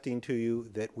suggesting to you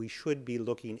that we should be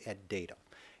looking at data.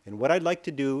 And what I'd like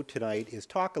to do tonight is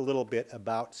talk a little bit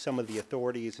about some of the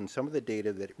authorities and some of the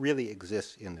data that really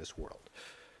exists in this world.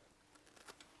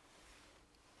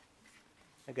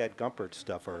 I got Gumpert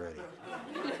stuff already.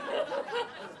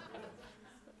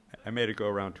 I made it go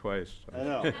around twice. So. I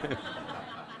know.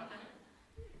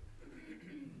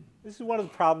 This is one of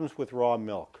the problems with raw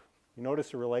milk. You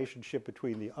notice a relationship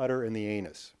between the udder and the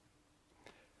anus.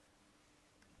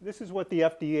 This is what the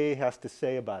FDA has to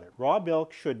say about it. Raw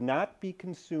milk should not be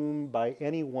consumed by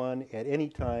anyone at any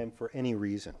time for any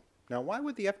reason. Now, why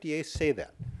would the FDA say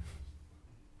that?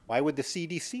 Why would the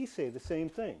CDC say the same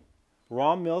thing?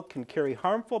 Raw milk can carry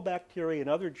harmful bacteria and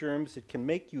other germs that can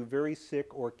make you very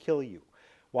sick or kill you.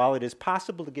 While it is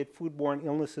possible to get foodborne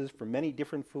illnesses from many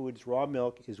different foods, raw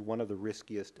milk is one of the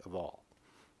riskiest of all.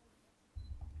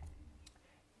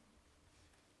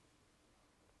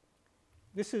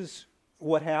 This is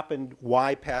what happened,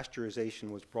 why pasteurization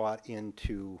was brought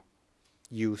into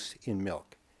use in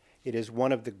milk. It is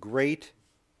one of the great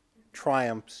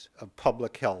triumphs of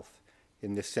public health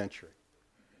in this century.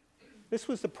 This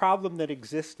was the problem that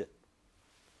existed.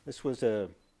 This was a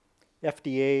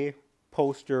FDA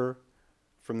poster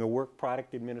from the Work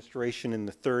Product Administration in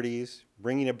the 30s,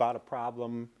 bringing about a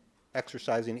problem,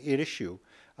 exercising an issue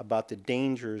about the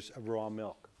dangers of raw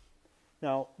milk.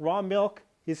 Now, raw milk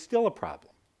is still a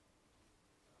problem.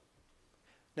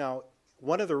 Now,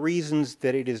 one of the reasons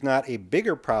that it is not a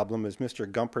bigger problem, as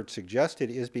Mr. Gumpert suggested,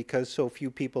 is because so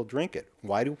few people drink it.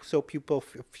 Why do so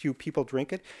few people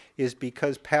drink it? Is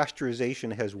because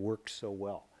pasteurization has worked so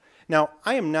well. Now,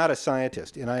 I am not a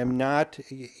scientist, and I am not,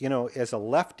 you know, as a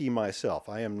lefty myself,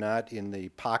 I am not in the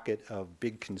pocket of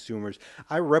big consumers.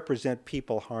 I represent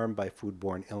people harmed by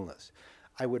foodborne illness.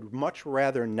 I would much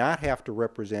rather not have to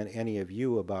represent any of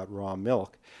you about raw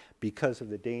milk because of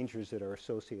the dangers that are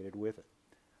associated with it.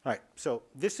 All right, so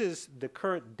this is the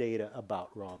current data about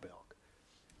raw milk.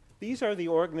 These are the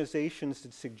organizations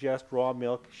that suggest raw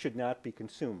milk should not be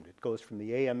consumed. It goes from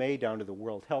the AMA down to the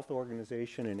World Health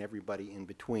Organization and everybody in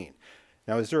between.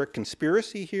 Now, is there a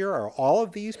conspiracy here? Are all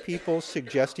of these people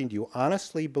suggesting, do you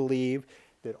honestly believe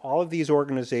that all of these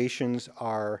organizations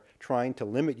are trying to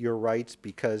limit your rights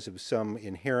because of some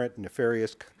inherent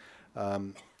nefarious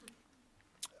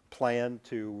plan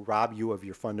to rob you of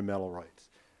your fundamental rights?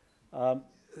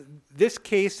 This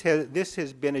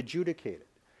has been adjudicated.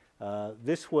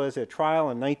 This was a trial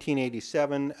in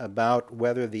 1987 about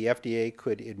whether the FDA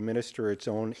could administer its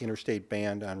own interstate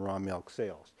ban on raw milk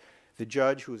sales. The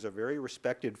judge, who is a very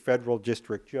respected federal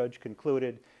district judge,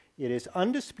 concluded, it is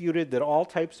undisputed that all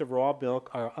types of raw milk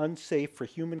are unsafe for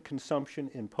human consumption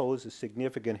and pose a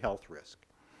significant health risk.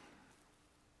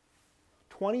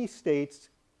 20 states,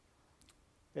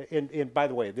 and by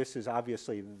the way, this is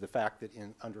obviously the fact that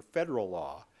under federal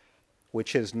law,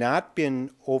 which has not been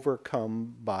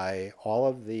overcome by all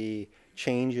of the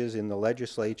changes in the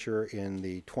legislature in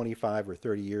the 25 or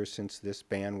 30 years since this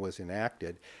ban was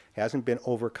enacted, hasn't been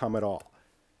overcome at all.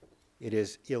 It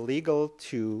is illegal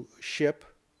to ship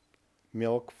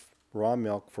milk, raw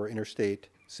milk, for interstate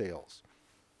sales.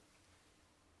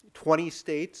 20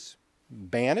 states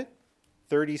ban it.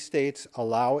 30 states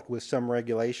allow it with some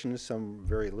regulations, some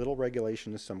very little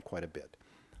regulations, some quite a bit.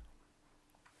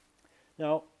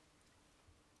 Now,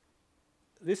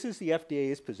 this is the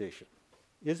FDA's position.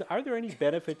 Are there any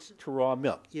benefits to raw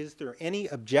milk? Is there any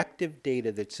objective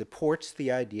data that supports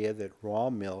the idea that raw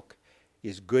milk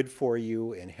is good for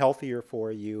you and healthier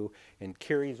for you and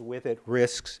carries with it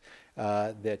risks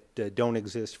that don't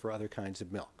exist for other kinds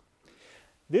of milk?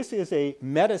 This is a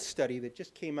meta-study that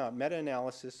just came out,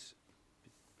 meta-analysis.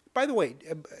 By the way,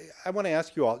 I want to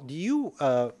ask you all, do you,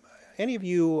 any of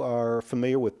you are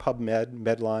familiar with PubMed,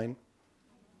 Medline?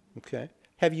 Okay.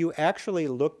 Have you actually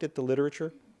looked at the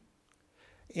literature?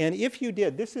 And if you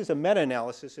did, this is a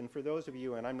meta-analysis, and for those of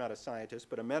you, and I'm not a scientist,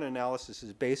 but a meta-analysis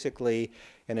is basically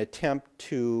an attempt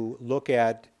to look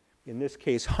at, in this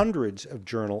case, hundreds of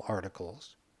journal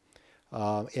articles,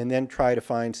 and then try to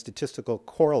find statistical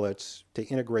correlates to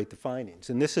integrate the findings.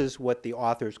 And this is what the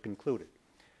authors concluded.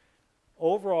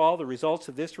 Overall, the results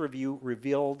of this review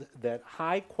revealed that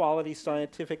high-quality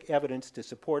scientific evidence to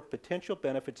support potential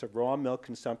benefits of raw milk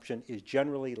consumption is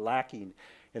generally lacking,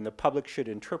 and the public should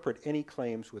interpret any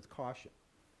claims with caution.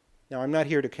 Now, I'm not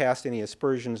here to cast any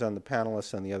aspersions on the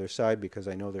panelists on the other side because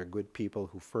I know they're good people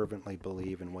who fervently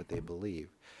believe in what they believe.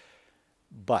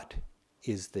 But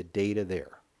is the data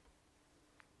there?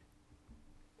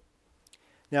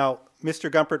 Now, Mr.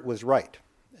 Gumpert was right.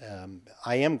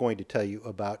 I am going to tell you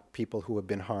about people who have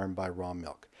been harmed by raw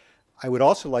milk. I would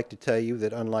also like to tell you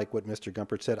that, unlike what Mr.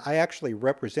 Gumpert said, I actually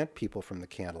represent people from the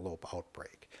cantaloupe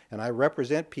outbreak. And I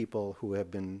represent people who have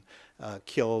been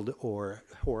killed or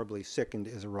horribly sickened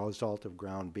as a result of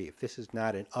ground beef. This is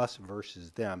not an us versus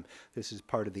them. This is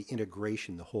part of the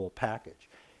integration, the whole package.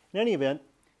 In any event,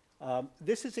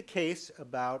 this is a case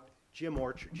about Jim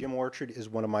Orchard. Jim Orchard is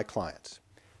one of my clients.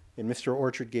 And Mr.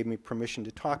 Orchard gave me permission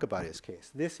to talk about his case.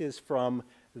 This is from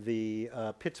the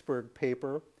Pittsburgh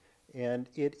paper, and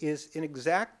it is an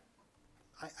exact,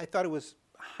 I thought it was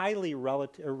highly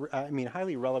relevant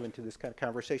to this kind of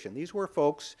conversation. These were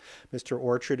folks, Mr.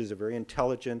 Orchard is a very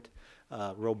intelligent,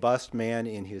 robust man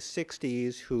in his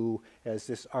 60s who, as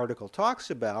this article talks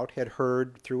about, had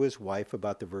heard through his wife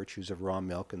about the virtues of raw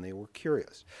milk, and they were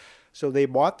curious. So they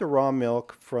bought the raw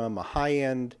milk from a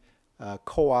high-end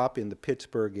co-op in the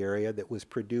Pittsburgh area that was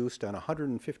produced on a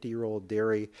 150-year-old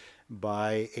dairy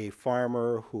by a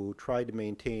farmer who tried to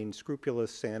maintain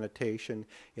scrupulous sanitation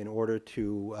in order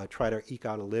to try to eke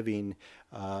out a living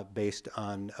based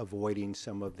on avoiding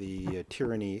some of the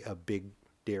tyranny of big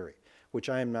dairy, which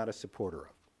I am not a supporter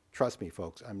of. Trust me,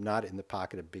 folks, I'm not in the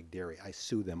pocket of big dairy. I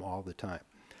sue them all the time.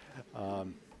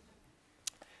 And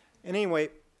anyway,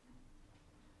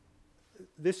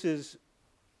 this is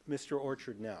Mr.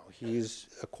 Orchard now. He's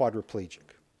a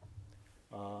quadriplegic.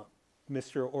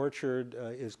 Mr. Orchard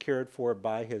is cared for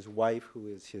by his wife, who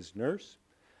is his nurse.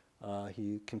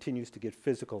 He continues to get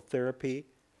physical therapy.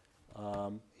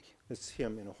 This is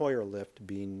him in a Hoyer lift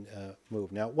being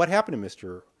moved. Now, what happened to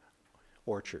Mr.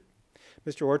 Orchard?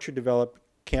 Mr. Orchard developed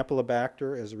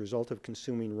Campylobacter as a result of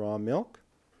consuming raw milk.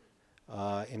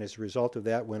 And as a result of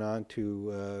that, went on to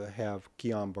have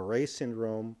Guillain-Barré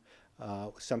syndrome.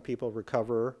 Some people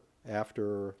recover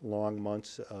after long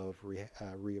months of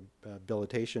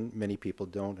rehabilitation. Many people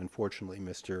don't. Unfortunately,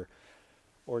 Mr.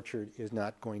 Orchard is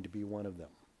not going to be one of them.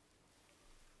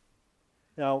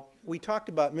 Now, we talked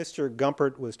about, Mr.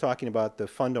 Gumpert was talking about the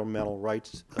fundamental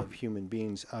rights of human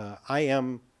beings. I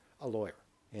am a lawyer,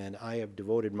 and I have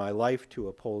devoted my life to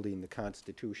upholding the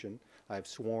Constitution. I've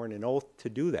sworn an oath to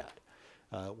do that.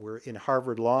 We're in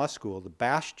Harvard Law School, the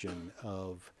bastion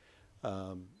of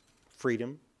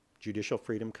freedom, judicial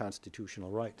freedom,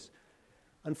 constitutional rights.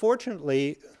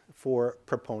 Unfortunately, for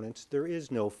proponents, there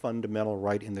is no fundamental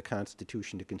right in the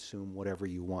Constitution to consume whatever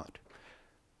you want.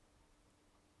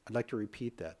 I'd like to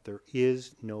repeat that. There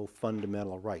is no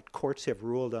fundamental right. Courts have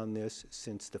ruled on this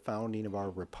since the founding of our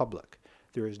republic.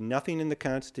 There is nothing in the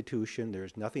Constitution, there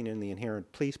is nothing in the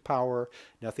inherent police power,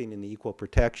 nothing in the Equal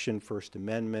Protection, First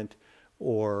Amendment,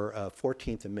 or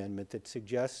 14th Amendment that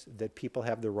suggests that people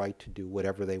have the right to do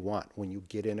whatever they want. When you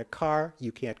get in a car,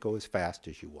 you can't go as fast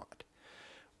as you want.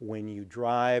 When you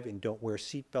drive and don't wear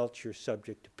seatbelts, you're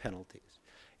subject to penalties.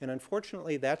 And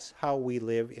unfortunately, that's how we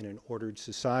live in an ordered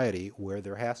society where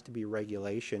there has to be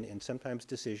regulation and sometimes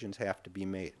decisions have to be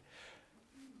made.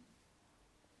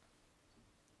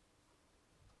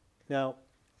 Now,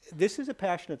 this is a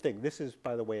passionate thing. This is,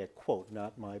 by the way, a quote,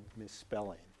 not my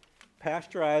misspelling.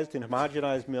 Pasteurized and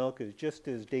homogenized milk is just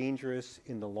as dangerous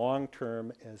in the long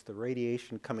term as the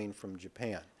radiation coming from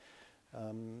Japan.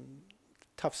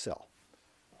 Tough sell.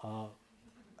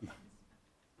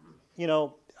 You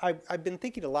know, I've been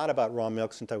thinking a lot about raw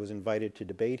milk since I was invited to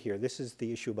debate here. This is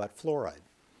the issue about fluoride.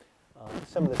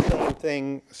 Some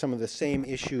of the same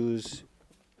issues.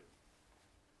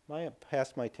 Am I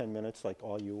past my 10 minutes like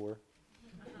all you were?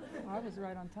 I was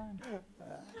right on time.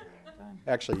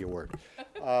 Actually, you weren't.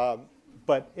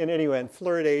 But in any event,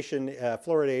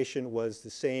 fluoridation was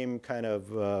the same kind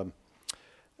of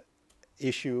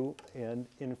issue. And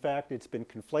in fact, it's been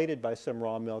conflated by some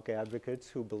raw milk advocates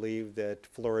who believe that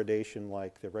fluoridation,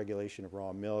 like the regulation of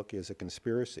raw milk, is a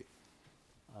conspiracy.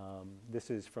 This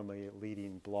is from a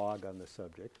leading blog on the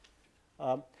subject.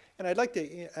 And I'd like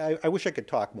to, I wish I could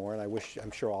talk more, and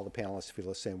I'm sure all the panelists feel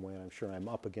the same way, and I'm sure I'm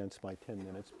up against my 10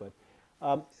 minutes. But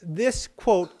this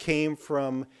quote came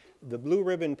from the Blue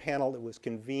Ribbon panel that was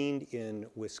convened in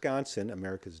Wisconsin,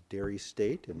 America's dairy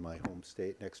state, in my home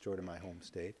state, next door to my home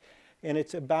state. And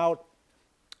it's about,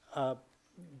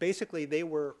 basically they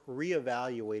were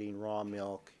reevaluating raw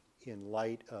milk in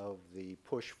light of the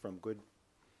push from good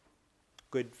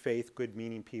faith, good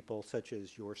meaning people such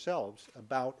as yourselves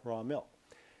about raw milk.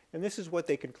 And this is what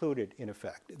they concluded, in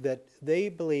effect, that they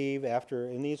believe after,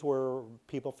 and these were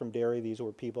people from dairy, these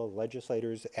were people,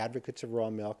 legislators, advocates of raw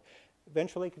milk,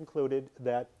 eventually concluded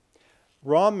that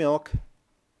raw milk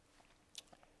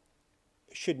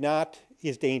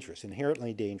is dangerous,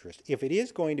 inherently dangerous. If it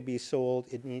is going to be sold,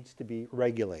 it needs to be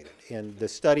regulated. And the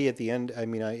study at the end, I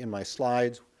mean, in my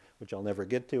slides, which I'll never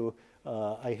get to,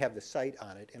 I have the site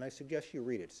on it, and I suggest you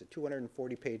read it. It's a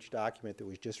 240-page document that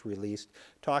was just released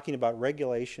talking about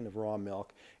regulation of raw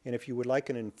milk. And if you would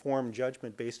like an informed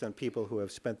judgment based on people who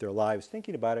have spent their lives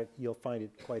thinking about it, you'll find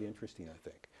it quite interesting, I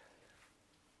think.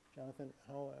 Jonathan,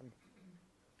 how?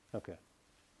 Okay.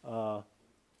 All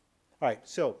right,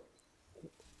 so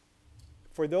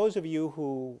for those of you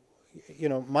who, you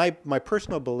know, my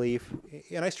personal belief,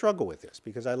 and I struggle with this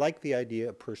because I like the idea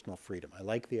of personal freedom. I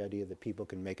like the idea that people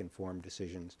can make informed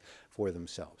decisions for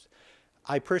themselves.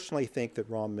 I personally think that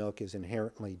raw milk is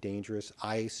inherently dangerous.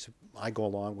 I go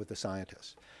along with the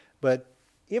scientists. But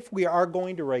if we are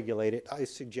going to regulate it, I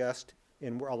suggest,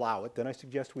 and allow it, then I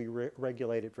suggest we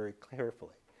regulate it very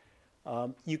carefully.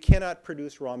 You cannot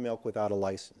produce raw milk without a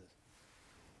license.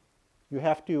 You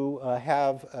have to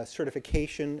have a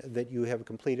certification that you have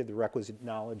completed the requisite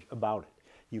knowledge about it.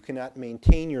 You cannot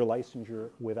maintain your licensure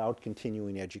without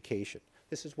continuing education.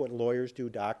 This is what lawyers do,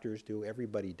 doctors do,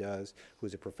 everybody does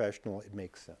who's a professional. It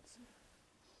makes sense.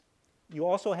 You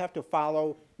also have to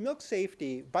follow milk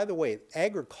safety. By the way,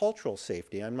 agricultural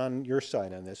safety, I'm on your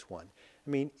side on this one. I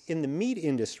mean, in the meat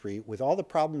industry, with all the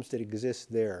problems that exist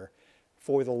there,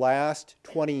 for the last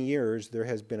 20 years, there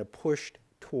has been a push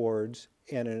towards,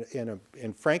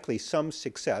 and frankly, some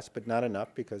success, but not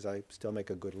enough because I still make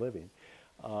a good living,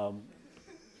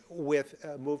 with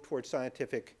move towards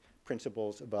scientific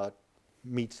principles about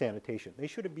meat sanitation. They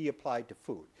should be applied to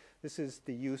food. This is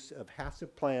the use of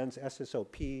HACCP plans,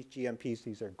 SSOPs, GMPs.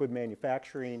 These are good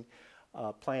manufacturing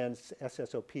plans.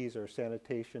 SSOPs are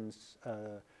sanitation's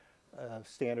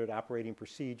standard operating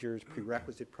procedures,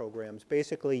 prerequisite programs,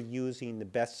 basically using the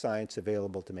best science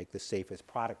available to make the safest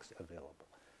products available.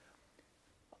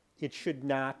 It should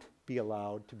not be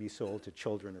allowed to be sold to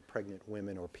children or pregnant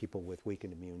women or people with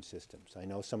weakened immune systems. I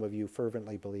know some of you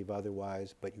fervently believe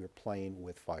otherwise, but you're playing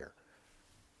with fire.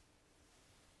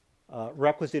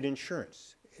 Requisite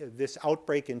insurance. This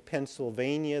outbreak in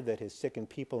Pennsylvania that has sickened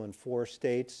people in 4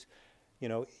 states, you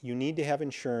know, you need to have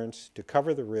insurance to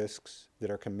cover the risks that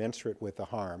are commensurate with the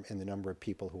harm and the number of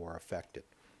people who are affected.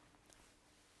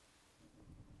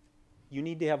 You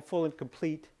need to have full and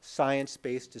complete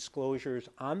science-based disclosures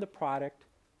on the product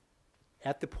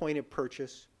at the point of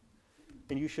purchase,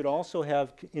 and you should also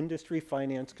have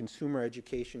industry-financed consumer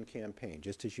education campaign,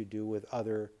 just as you do with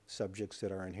other subjects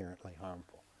that are inherently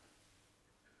harmful.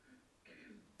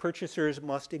 Purchasers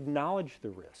must acknowledge the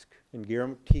risk and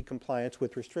guarantee compliance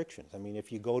with restrictions. I mean,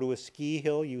 if you go to a ski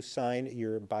hill, you sign,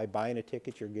 by buying a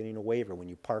ticket, you're getting a waiver. When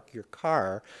you park your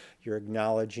car, you're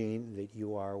acknowledging that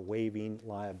you are waiving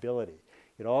liability.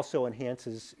 It also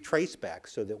enhances traceback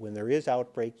so that when there is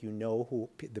outbreak, you know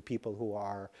the people who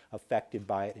are affected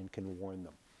by it and can warn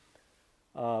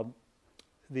them.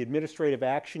 The administrative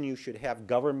action, you should have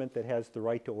government that has the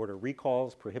right to order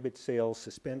recalls, prohibit sales,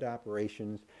 suspend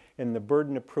operations, and the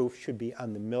burden of proof should be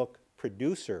on the milk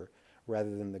producer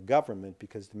rather than the government,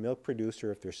 because the milk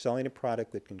producer, if they're selling a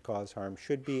product that can cause harm,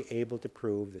 should be able to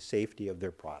prove the safety of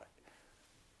their product.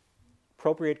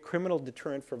 Appropriate criminal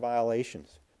deterrent for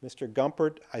violations. Mr.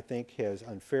 Gumpert, I think, has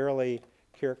unfairly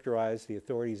characterized the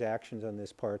authorities' actions on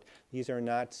this part. These are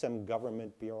not some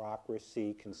government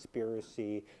bureaucracy,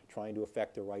 conspiracy, trying to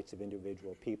affect the rights of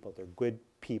individual people. They're good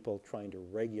people trying to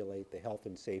regulate the health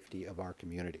and safety of our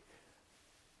community.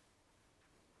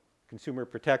 Consumer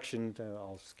protection,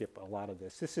 I'll skip a lot of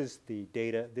this. This is the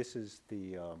data. This is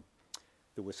the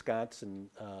Wisconsin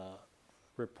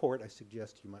report. I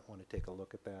suggest you might want to take a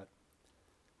look at that.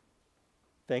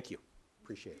 Thank you.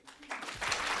 Appreciate it.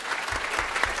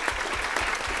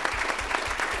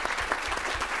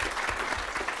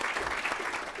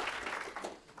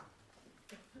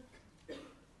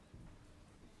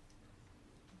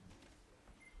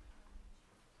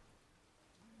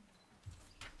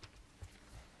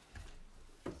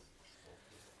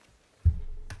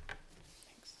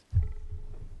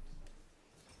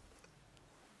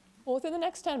 Well, within the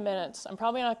next 10 minutes, I'm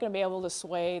probably not going to be able to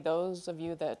sway those of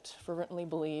you that fervently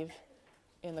believe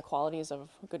in the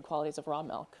good qualities of raw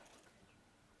milk.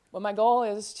 But my goal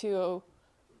is to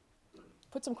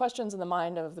put some questions in the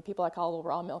mind of the people I call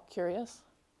raw milk curious,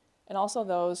 and also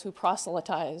those who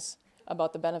proselytize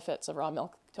about the benefits of raw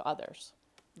milk to others,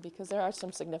 because there are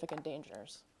some significant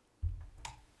dangers.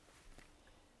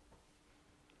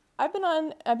 I've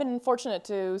been fortunate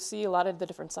to see a lot of the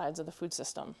different sides of the food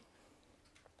system.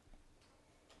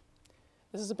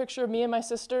 This is a picture of me and my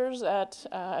sisters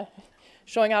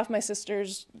showing off my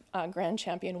sister's Grand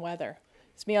Champion weather.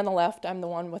 It's me on the left. I'm the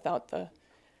one without the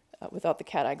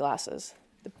cat eye glasses.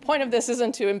 The point of this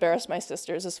isn't to embarrass my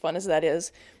sisters, as fun as that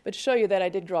is, but to show you that I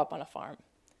did grow up on a farm.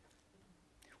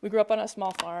 We grew up on a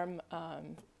small farm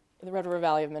in the Red River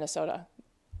Valley of Minnesota.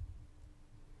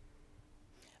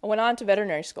 I went on to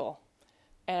veterinary school,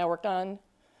 and I worked on,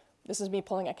 this is me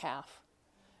pulling a calf.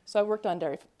 So I worked on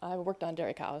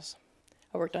dairy cows.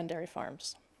 I worked on dairy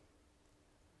farms.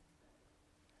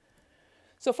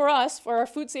 So for us, for our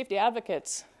food safety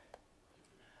advocates,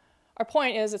 our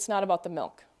point is it's not about the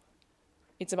milk.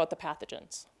 It's about the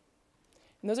pathogens.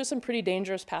 And those are some pretty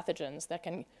dangerous pathogens that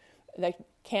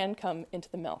can come into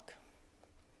the milk.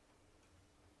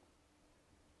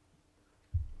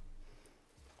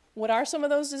 What are some of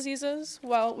those diseases?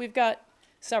 Well, we've got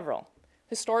several.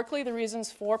 Historically, the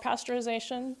reasons for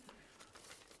pasteurization: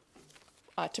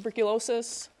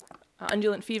 tuberculosis,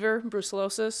 undulant fever,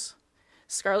 brucellosis,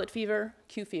 scarlet fever,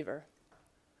 Q fever.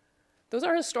 Those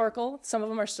are historical. Some of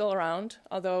them are still around,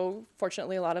 although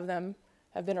fortunately a lot of them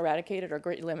have been eradicated or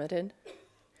greatly limited.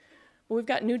 But we've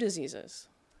got new diseases.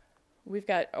 We've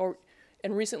got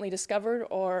recently discovered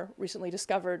or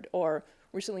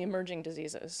recently emerging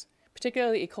diseases,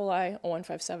 particularly E. coli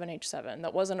 0157H7.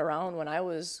 That wasn't around when I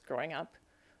was growing up.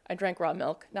 I drank raw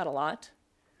milk, not a lot,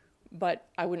 but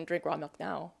I wouldn't drink raw milk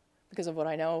now because of what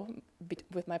I know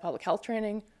with my public health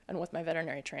training and with my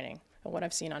veterinary training and what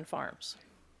I've seen on farms.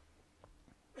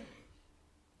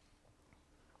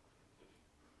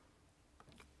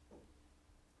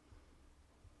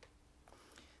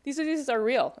 These diseases are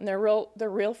real, and they're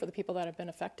real for the people that have been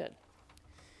affected.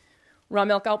 Raw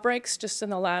milk outbreaks, just in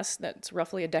the last, that's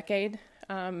roughly a decade.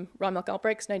 Raw milk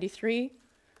outbreaks, 93,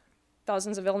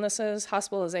 thousands of illnesses,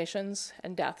 hospitalizations,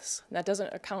 and deaths. And that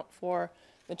doesn't account for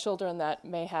the children that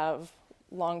may have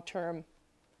long-term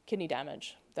kidney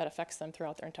damage that affects them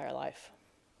throughout their entire life.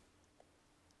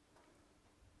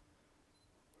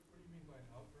 What do you mean by an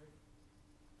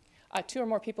outbreak? 2 or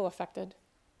more people affected.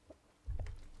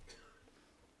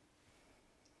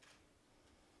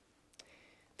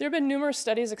 There have been numerous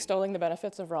studies extolling the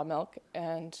benefits of raw milk,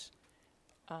 and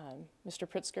Mr.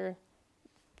 Pritzker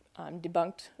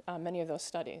debunked many of those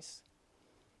studies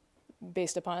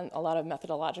based upon a lot of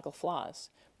methodological flaws.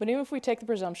 But even if we take the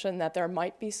presumption that there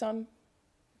might be some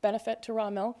benefit to raw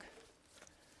milk,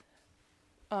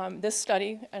 this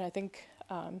study, and I think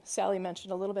Sally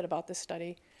mentioned a little bit about this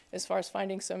study, as far as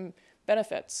finding some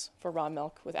benefits for raw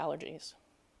milk with allergies.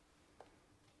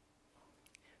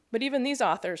 But even these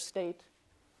authors state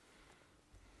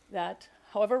that,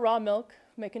 however, raw milk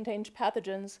may contain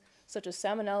pathogens such as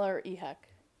salmonella or EHEC.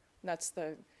 And that's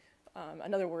the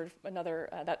another word,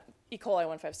 that E. coli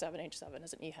 157H7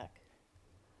 is an EHEC.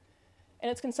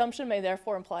 And its consumption may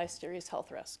therefore imply serious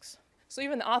health risks. So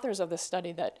even the authors of this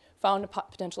study that found a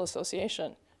potential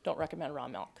association don't recommend raw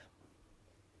milk.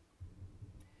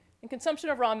 And consumption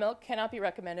of raw milk cannot be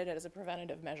recommended as a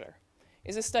preventative measure.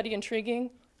 Is this study intriguing?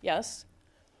 Yes.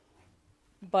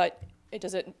 But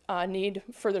does it need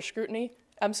further scrutiny?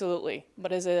 Absolutely.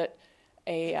 But is it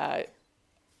a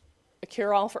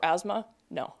cure-all for asthma?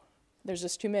 No. There's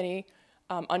just too many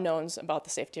unknowns about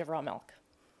the safety of raw milk.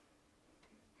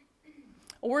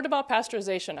 A word about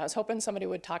pasteurization. I was hoping somebody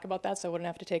would talk about that so I wouldn't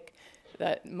have to take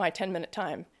my 10-minute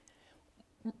time.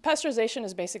 Pasteurization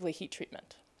is basically heat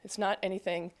treatment. It's not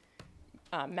anything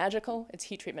magical. It's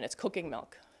heat treatment. It's cooking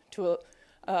milk to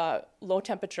a low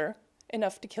temperature,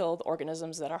 enough to kill the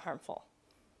organisms that are harmful.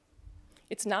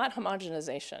 It's not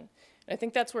homogenization. And I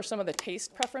think that's where some of the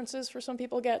taste preferences for some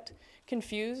people get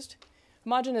confused.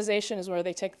 Homogenization is where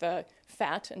they take the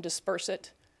fat and disperse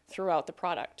it throughout the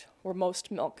product, where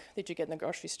most milk that you get in the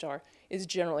grocery store is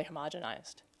generally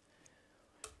homogenized.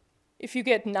 If you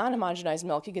get non-homogenized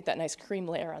milk, you get that nice cream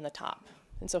layer on the top.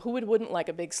 And so who wouldn't like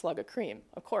a big slug of cream?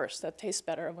 Of course, that tastes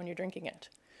better when you're drinking it.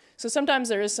 So sometimes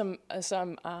there is some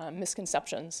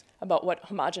misconceptions about what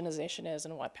homogenization is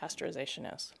and what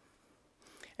pasteurization is.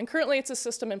 And currently it's a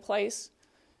system in place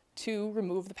to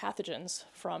remove the pathogens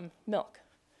from milk.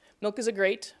 Milk is a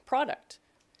great product.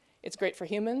 It's great for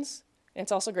humans, and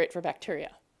it's also great for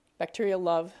bacteria. Bacteria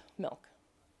love milk.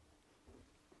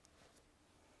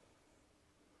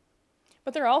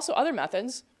 But there are also other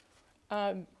methods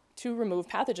to remove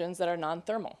pathogens that are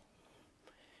non-thermal.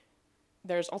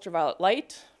 There's ultraviolet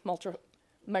light,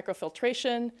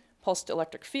 microfiltration, pulsed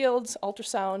electric fields,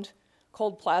 ultrasound,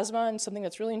 cold plasma, and something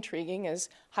that's really intriguing is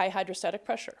high hydrostatic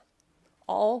pressure.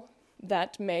 All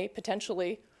that may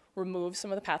potentially remove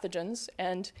some of the pathogens,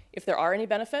 and if there are any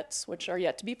benefits, which are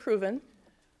yet to be proven,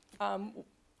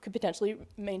 could potentially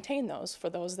maintain those for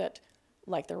those that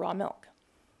like their raw milk.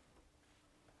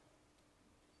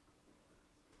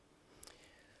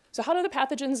 So how do the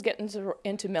pathogens get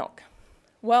into milk?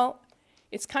 Well,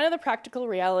 it's kind of the practical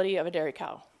reality of a dairy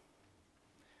cow.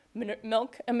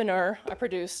 Milk and manure are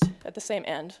produced at the same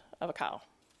end of a cow.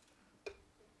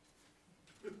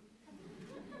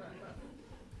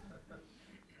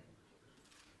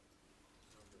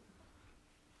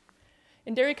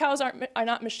 And dairy cows are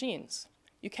not machines.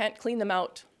 You can't clean them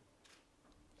out.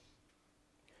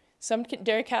 Some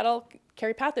dairy cattle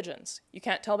carry pathogens. You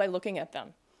can't tell by looking at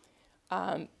them.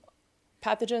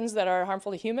 Pathogens that are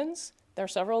harmful to humans, there are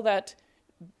several that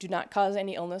do not cause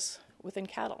any illness within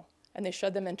cattle, and they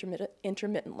shed them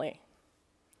intermittently.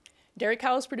 Dairy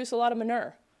cows produce a lot of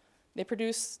manure. They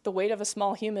produce the weight of a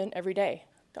small human every day.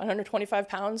 125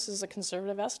 pounds is a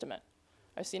conservative estimate.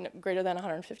 I've seen it greater than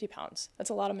 150 pounds. That's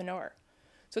a lot of manure.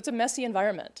 So it's a messy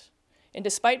environment. And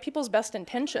despite people's best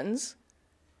intentions,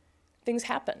 things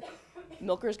happen.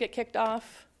 Milkers get kicked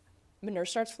off, manure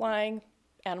starts flying,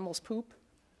 animals poop.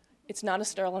 It's not a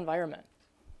sterile environment.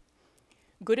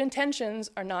 Good intentions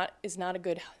is not a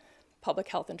good public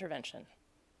health intervention.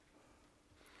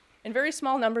 And very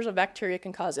small numbers of bacteria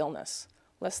can cause illness,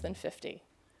 less than 50.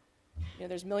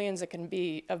 There's millions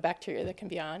of bacteria that can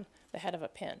be on the head of a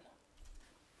pin.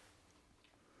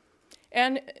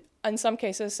 And in some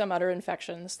cases, some udder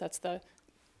infections, that's the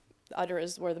udder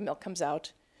is where the milk comes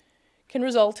out, can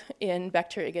result in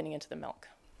bacteria getting into the milk.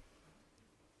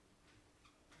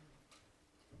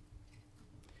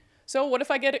 So what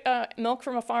if I get milk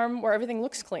from a farm where everything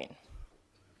looks clean?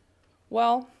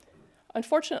 Well,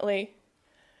 unfortunately,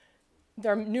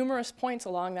 there are numerous points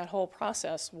along that whole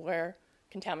process where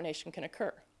contamination can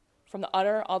occur, from the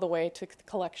udder all the way to the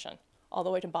collection, all the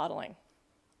way to bottling.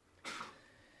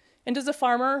 And does a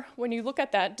farmer, when you look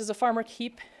at that, does a farmer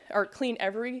keep or clean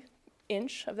every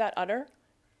inch of that udder?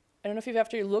 I don't know if you've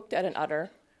ever looked at an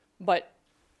udder, but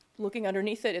looking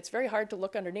underneath it, it's very hard to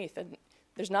look underneath. And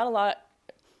there's not a lot,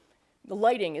 the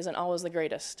lighting isn't always the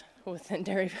greatest within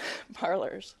dairy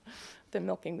parlors, the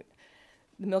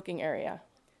milking area.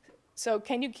 So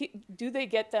do they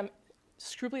get them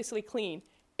scrupulously clean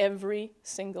every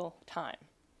single time?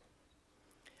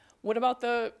 What about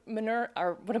the manure,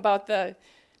 or what about the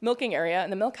milking area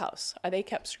and the milk house? Are they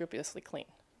kept scrupulously clean?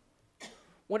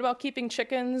 What about keeping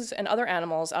chickens and other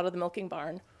animals out of the milking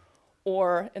barn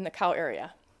or in the cow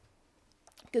area?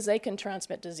 Because they can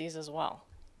transmit disease as well.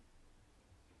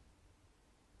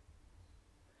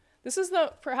 This is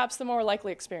perhaps the more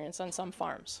likely experience on some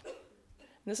farms.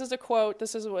 This is a quote,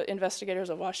 this is what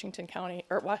investigators of Washington County,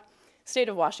 or state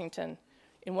of Washington,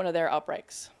 in one of their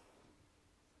outbreaks.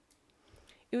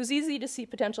 It was easy to see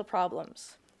potential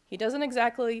problems. He doesn't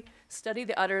exactly study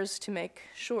the udders to make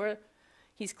sure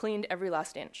he's cleaned every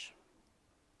last inch.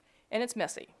 And it's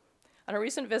messy. On a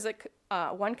recent visit,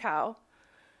 one cow,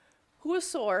 who was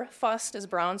sore, fussed as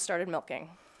Brown started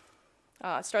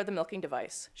the milking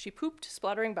device. She pooped,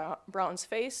 splattering Brown's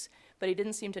face, but he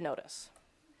didn't seem to notice.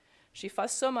 She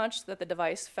fussed so much that the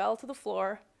device fell to the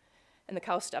floor and the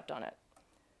cow stepped on it.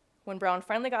 When Brown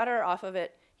finally got her off of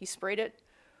it, he sprayed it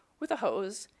with a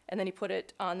hose and then he put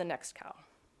it on the next cow.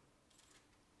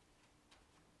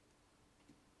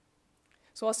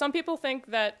 So while some people think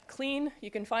that clean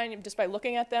you can find just by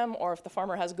looking at them, or if the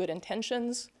farmer has good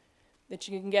intentions, that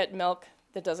you can get milk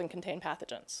that doesn't contain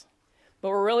pathogens. But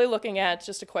we're really looking at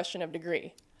just a question of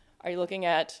degree. Are you looking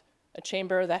at a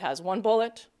chamber that has one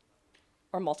bullet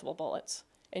or multiple bullets?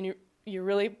 And you're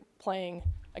really playing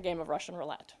a game of Russian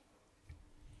roulette.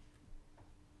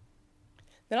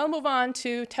 Then I'll move on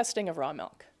to testing of raw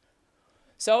milk.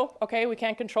 So, okay, we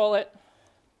can't control it.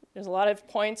 There's a lot of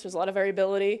points, there's a lot of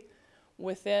variability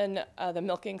within the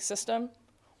milking system.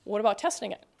 What about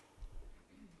testing it?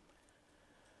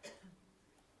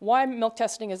 Why milk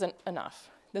testing isn't enough?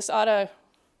 This ought to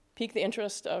pique the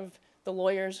interest of the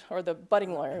lawyers or the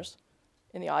budding lawyers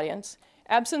in the audience.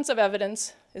 Absence of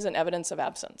evidence is an evidence of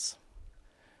absence.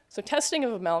 So testing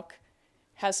of milk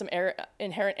has some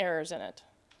inherent errors in it.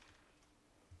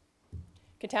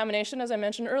 Contamination, as I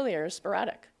mentioned earlier, is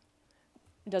sporadic.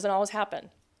 It doesn't always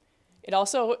happen. It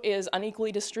also is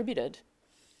unequally distributed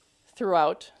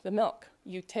throughout the milk.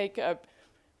 You take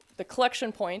the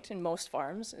collection point in most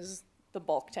farms is the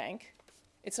bulk tank.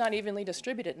 It's not evenly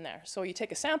distributed in there. So you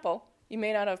take a sample, you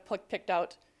may not have picked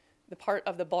out the part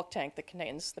of the bulk tank that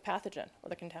contains the pathogen or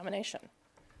the contamination.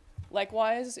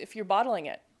 Likewise, if you're bottling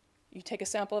it, you take a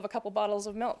sample of a couple bottles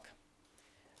of milk.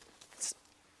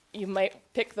 You might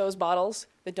pick those bottles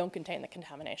that don't contain the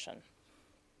contamination.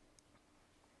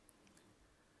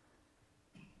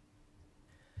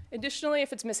 Additionally,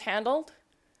 if it's mishandled,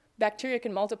 bacteria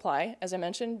can multiply. As I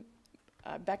mentioned,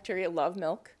 bacteria love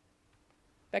milk.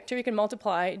 Bacteria can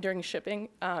multiply during shipping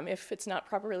if it's not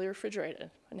properly refrigerated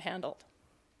and handled.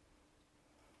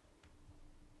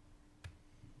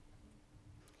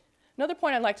 Another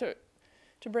point I'd like to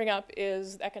bring up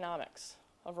is the economics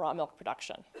of raw milk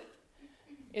production.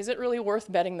 Is it really worth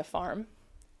betting the farm?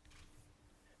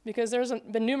 Because there's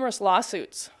been numerous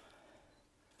lawsuits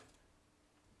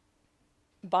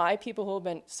by people who have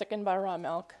been sickened by raw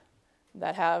milk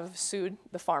that have sued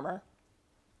the farmer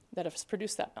that has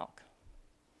produced that milk.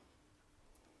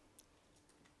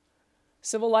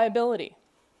 Civil liability.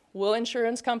 Will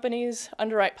insurance companies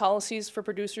underwrite policies for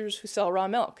producers who sell raw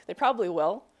milk? They probably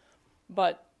will,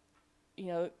 but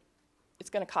it's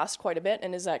going to cost quite a bit,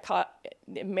 and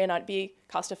it may not be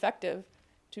cost effective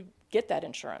to get that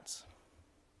insurance.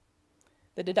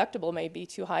 The deductible may be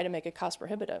too high to make it cost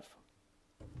prohibitive.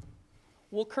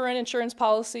 Will current insurance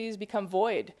policies become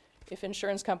void if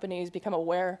insurance companies become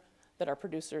aware that our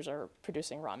producers are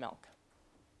producing raw milk?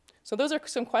 So those are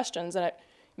some questions, and it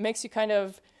makes you kind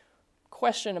of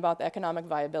question about the economic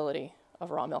viability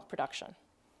of raw milk production.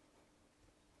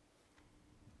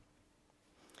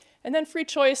 And then free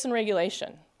choice and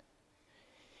regulation.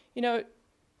 When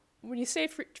you say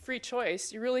free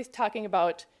choice, you're really talking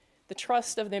about the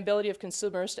trust of the ability of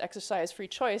consumers to exercise free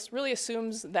choice really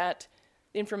assumes that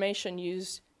the information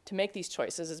used to make these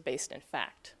choices is based in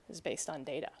fact, is based on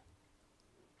data.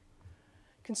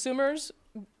 Consumers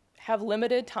have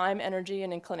limited time, energy,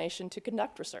 and inclination to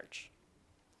conduct research.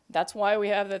 That's why we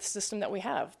have the system that we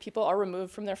have. People are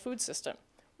removed from their food system.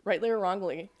 Rightly or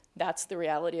wrongly, that's the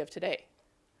reality of today.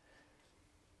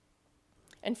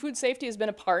 And food safety has been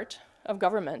a part of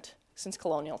government since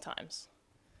colonial times.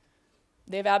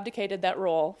 They've abdicated that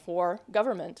role for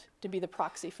government to be the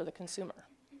proxy for the consumer.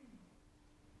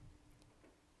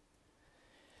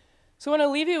 So what I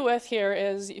leave you with here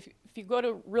is, if you go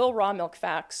to real raw milk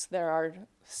facts, there are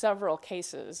several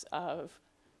cases of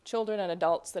children and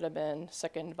adults that have been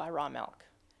sickened by raw milk.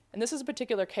 And this is a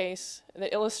particular case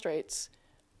that illustrates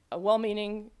a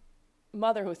well-meaning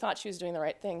mother who thought she was doing the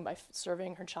right thing by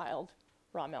serving her child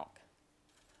raw milk.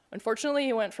 Unfortunately,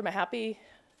 he went from a happy,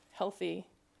 healthy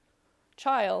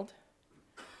child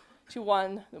to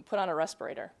one that put on a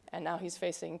respirator, and now he's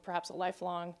facing perhaps a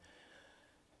lifelong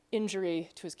injury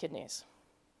to his kidneys.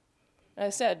 And I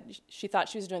said, she thought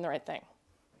she was doing the right thing.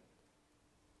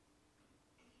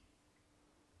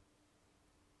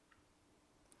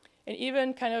 And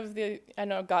even kind of the,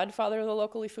 godfather of the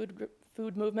locally food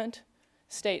movement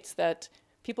states that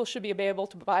people should be able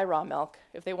to buy raw milk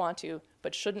if they want to,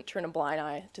 but shouldn't turn a blind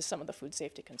eye to some of the food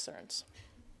safety concerns.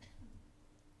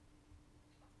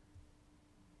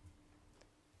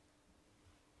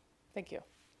 Thank you.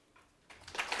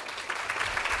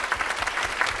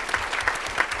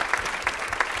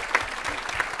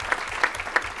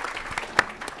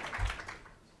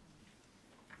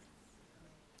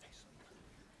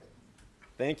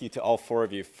 Thank you to all four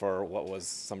of you for what was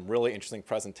some really interesting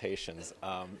presentations.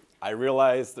 I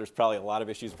realize there's probably a lot of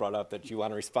issues brought up that you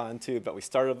want to respond to, but we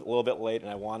started a little bit late, and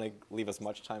I want to leave as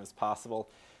much time as possible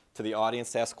to the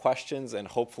audience to ask questions, and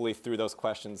hopefully through those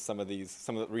questions, some of the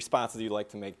responses you'd like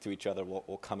to make to each other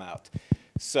will come out.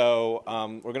 So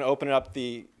we're going to open up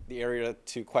the area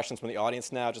to questions from the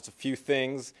audience now. Just a few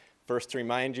things. First, to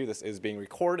remind you, this is being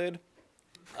recorded.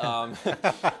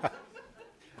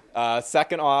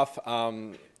 Second off,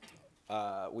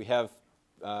 we have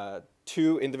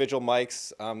two individual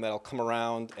mics that'll come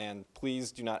around, and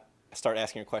please do not start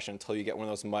asking a question until you get one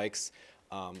of those mics.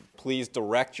 Please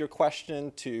direct your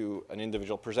question to an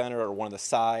individual presenter or one of the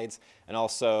sides, and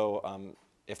also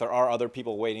if there are other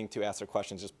people waiting to ask their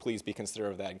questions, just please be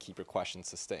considerate of that and keep your questions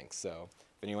succinct. So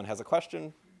if anyone has a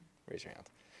question, raise your hand.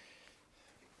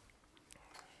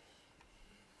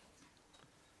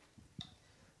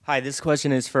 Hi, this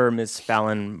question is for Ms.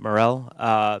 Fallon Morell.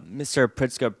 Mr.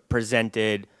 Pritzker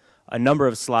presented a number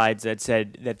of slides that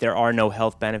said that there are no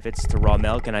health benefits to raw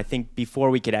milk, and I think before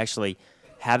we could actually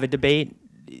have a debate,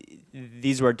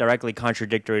 these were directly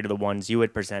contradictory to the ones you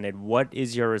had presented. What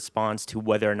is your response to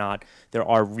whether or not there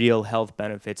are real health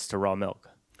benefits to raw milk?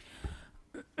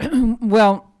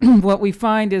 Well, what we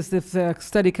find is if the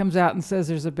study comes out and says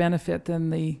there's a benefit, then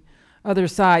the other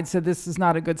side said this is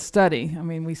not a good study. I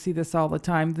mean, we see this all the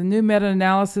time. The new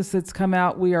meta-analysis that's come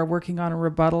out, we are working on a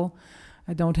rebuttal.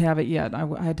 I don't have it yet.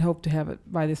 I'd hoped to have it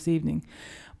by this evening.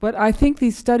 But I think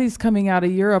these studies coming out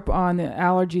of Europe on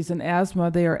allergies and asthma,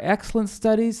 they are excellent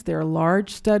studies. They're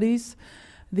large studies.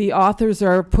 The authors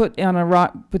are put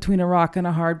on between a rock and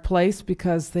a hard place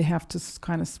because they have to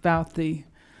kind of spout the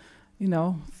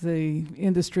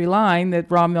industry line that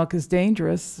raw milk is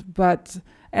dangerous. But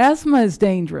asthma is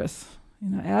dangerous.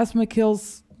 Asthma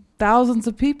kills thousands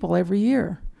of people every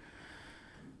year.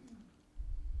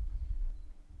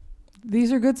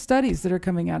 These are good studies that are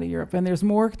coming out of Europe, and there's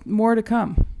more to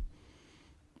come.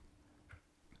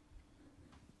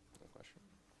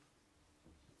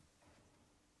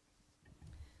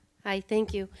 Hi,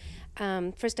 thank you.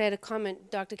 First, I had a comment.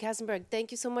 Dr. Kassenberg,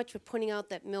 thank you so much for pointing out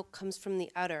that milk comes from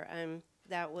the udder.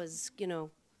 That was,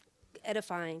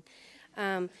 edifying.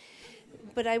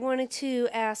 But I wanted to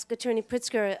ask Attorney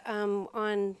Pritzker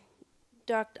on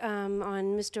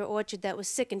Mr. Orchard that was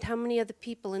sickened. How many other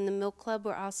people in the milk club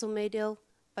were also made ill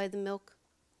by the milk?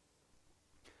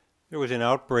 There was an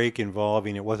outbreak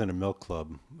involving, it wasn't a milk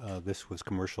club, this was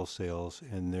commercial sales,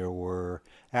 and there were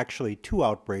actually two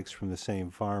outbreaks from the same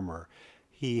farmer.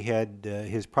 He had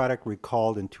his product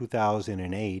recalled in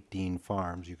 2008, Dean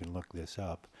Farms, you can look this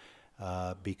up,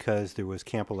 because there was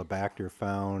Campylobacter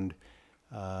found.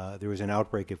 There was an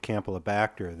outbreak of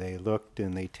Campylobacter. They looked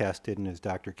and they tested, and as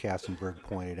Dr. Kassenberg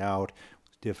pointed out, it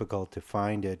was difficult to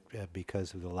find it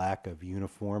because of the lack of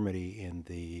uniformity in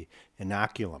the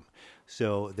inoculum.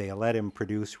 So they let him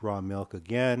produce raw milk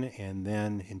again, and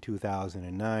then in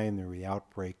 2009, the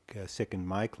outbreak sickened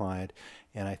my client,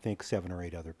 and I think 7 or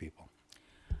 8 other people.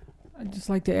 I'd just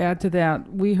like to add to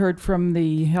that. We heard from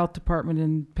the health department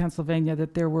in Pennsylvania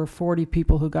that there were 40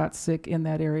 people who got sick in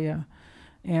that area,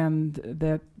 and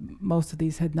that most of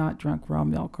these had not drunk raw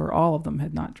milk, or all of them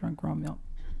had not drunk raw milk.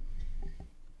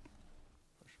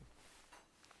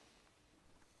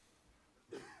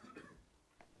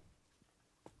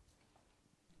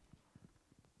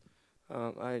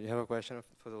 I have a question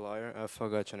for the lawyer. I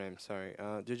forgot your name, sorry.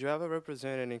 Did you ever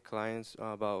represent any clients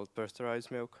about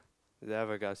pasteurized milk? Did they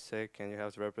ever got sick and you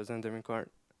have to represent them in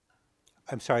court?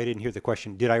 I'm sorry, I didn't hear the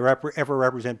question. Did I ever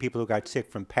represent people who got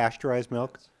sick from pasteurized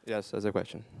milk? Yes, that's a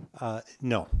question.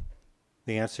 No.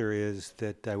 The answer is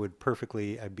that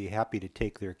I'd be happy to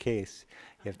take their case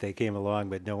if they came along,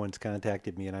 but no one's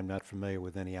contacted me and I'm not familiar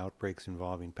with any outbreaks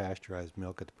involving pasteurized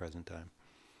milk at the present time.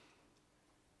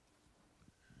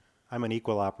 I'm an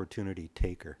equal opportunity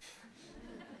taker.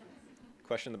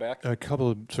 Question in the back? A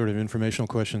couple of sort of informational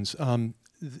questions.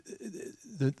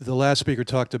 The last speaker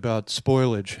talked about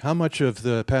spoilage. How much of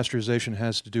the pasteurization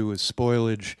has to do with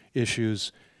spoilage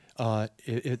issues?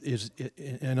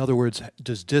 In other words,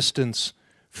 does distance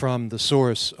from the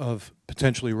source of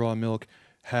potentially raw milk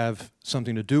have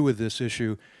something to do with this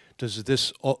issue? Does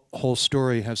this whole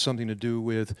story have something to do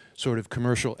with sort of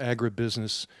commercial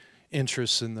agribusiness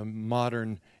interests in the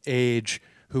modern age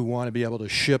who want to be able to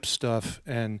ship stuff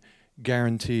and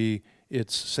guarantee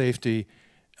its safety,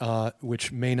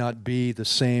 which may not be the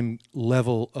same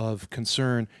level of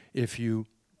concern if you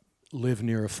live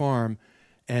near a farm?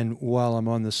 And while I'm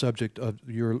on the subject of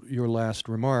your last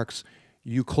remarks,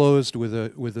 you closed with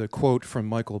a quote from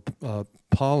Michael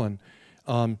Pollan.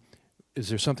 Is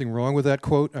there something wrong with that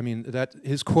quote? I mean,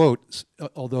 his quote,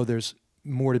 although there's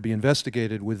more to be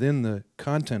investigated within the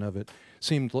content of it,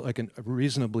 seemed like a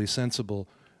reasonably sensible,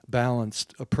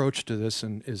 balanced approach to this.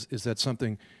 And is that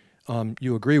something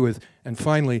you agree with? And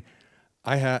finally,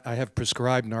 I have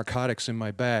prescribed narcotics in my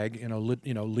bag,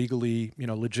 legally,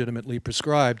 legitimately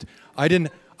prescribed. I'm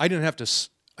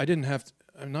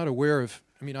not aware of.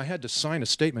 I mean, I had to sign a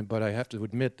statement, but I have to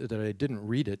admit that I didn't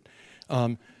read it.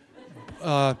 But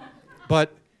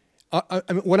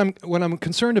what I'm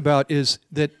concerned about is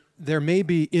that there may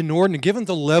be inordinate, given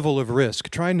the level of risk,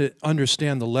 trying to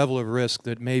understand the level of risk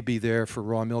that may be there for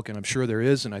raw milk, and I'm sure there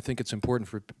is, and I think it's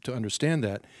important to understand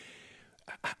that.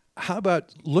 How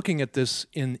about looking at this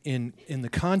in the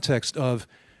context of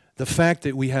the fact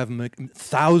that we have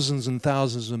thousands and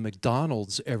thousands of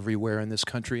McDonald's everywhere in this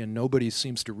country, and nobody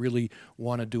seems to really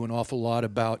want to do an awful lot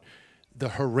about the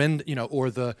horrendous,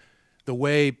 or the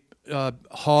way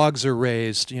hogs are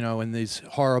raised, in these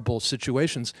horrible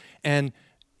situations. And,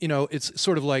 it's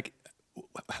sort of like,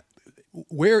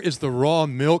 where is the raw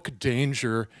milk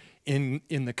danger in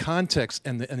the context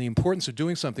and the importance of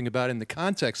doing something about it in the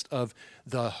context of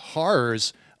the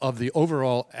horrors of the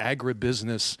overall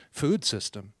agribusiness food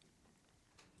system?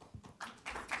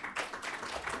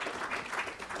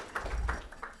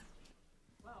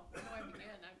 Wow, where do I begin?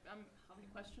 How many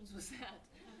questions was that?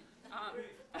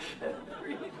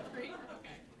 Three?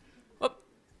 Okay. Oh,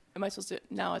 am I supposed to?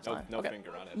 Now it's on. No Okay.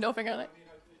 finger on it. No finger on it?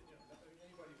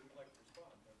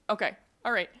 Okay,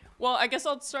 all right. Well, I guess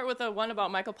I'll start with the one about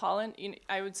Michael Pollan.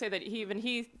 I would say that even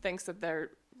he thinks that their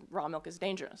raw milk is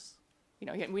dangerous.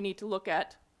 We need to look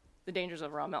at the dangers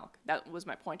of raw milk. That was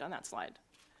my point on that slide.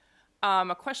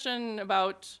 A question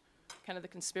about kind of the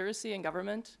conspiracy in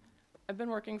government. I've been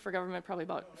working for government probably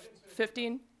about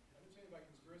 15. I didn't say about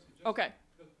conspiracy. Just Okay.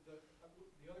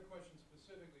 The other question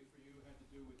specifically for you had to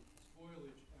do with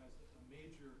spoilage as a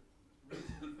major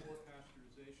reason for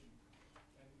pasteurization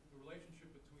and the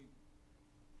relationship between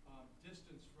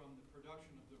distance from the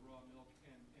production of the raw milk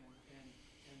and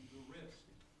the risk.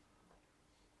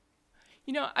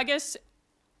 I guess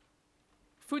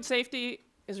food safety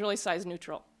is really size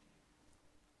neutral.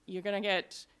 You're going to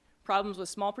get problems with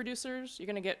small producers. You're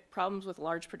going to get problems with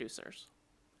large producers.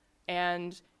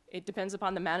 And it depends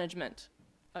upon the management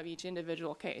of each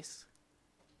individual case.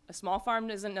 A small farm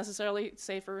isn't necessarily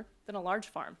safer than a large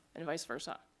farm, and vice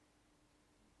versa.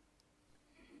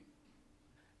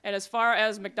 And as far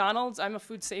as McDonald's, I'm a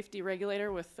food safety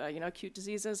regulator with acute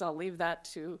diseases. I'll leave that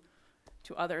to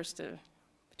others to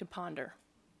ponder.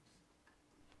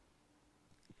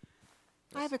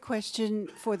 I have a question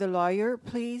for the lawyer,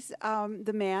 please. The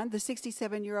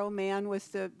 67-year-old man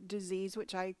with the disease,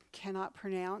 which I cannot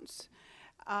pronounce,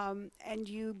 and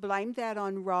you blamed that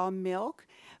on raw milk,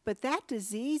 but that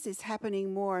disease is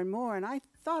happening more and more, and I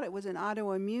thought it was an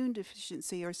autoimmune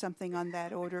deficiency or something on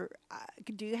that order.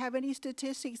 Do you have any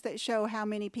statistics that show how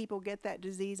many people get that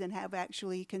disease and have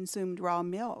actually consumed raw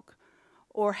milk?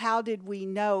 Or how did we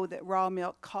know that raw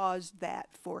milk caused that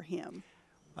for him?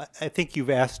 I think you've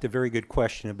asked a very good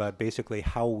question about basically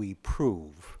how we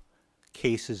prove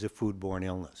cases of foodborne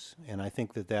illness. And I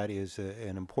think that is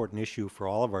an important issue for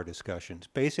all of our discussions.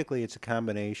 Basically, it's a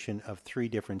combination of three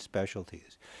different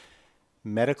specialties.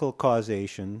 Medical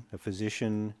causation, a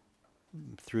physician,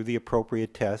 through the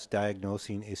appropriate test,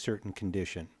 diagnosing a certain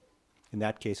condition. In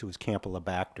that case, it was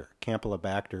Campylobacter.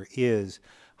 Campylobacter is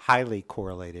highly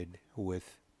correlated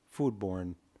with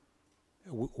foodborne,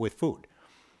 with food.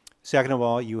 Second of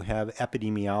all, you have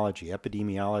epidemiology.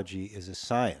 Epidemiology is a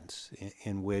science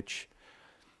in which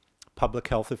public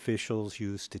health officials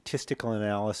use statistical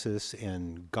analysis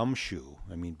and gumshoe.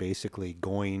 I mean, basically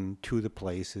going to the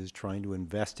places, trying to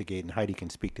investigate, and Heidi can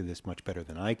speak to this much better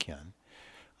than I can,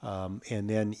 and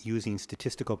then using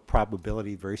statistical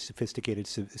probability, very sophisticated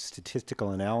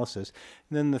statistical analysis.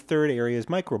 And then the third area is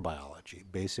microbiology,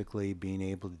 basically being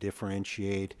able to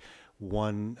differentiate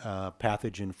one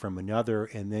pathogen from another,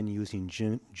 and then using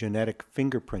genetic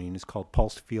fingerprinting. It's called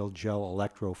pulsed field gel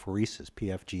electrophoresis,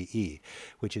 PFGE,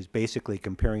 which is basically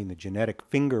comparing the genetic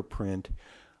fingerprint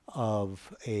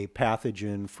of a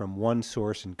pathogen from one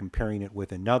source and comparing it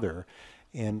with another.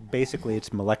 And basically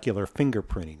it's molecular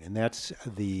fingerprinting, and that's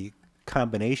the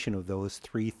combination of those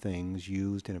three things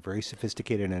used in a very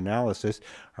sophisticated analysis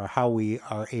are how we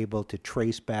are able to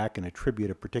trace back and attribute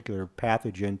a particular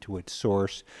pathogen to its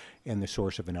source and the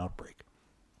source of an outbreak.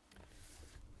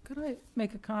 Could I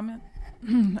make a comment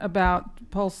about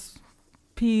pulse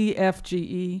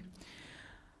PFGE?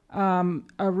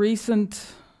 A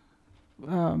recent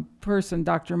person,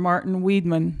 Dr. Martin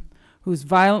Weidman, who's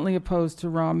violently opposed to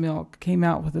raw milk, came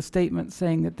out with a statement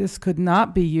saying that this could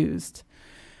not be used.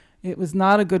 It was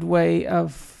not a good way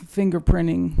of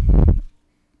fingerprinting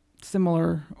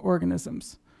similar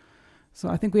organisms. So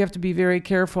I think we have to be very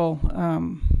careful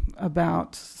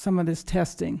about some of this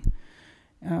testing.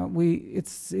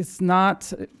 It's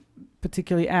not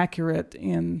particularly accurate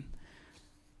in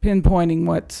pinpointing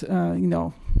what, you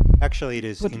know. Actually, it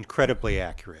is incredibly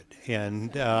accurate.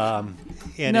 And no,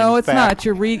 it's not.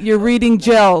 You're reading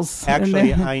gels.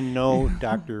 Actually, I know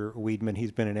Dr. Weidman.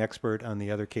 He's been an expert on the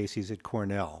other cases at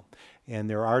Cornell. And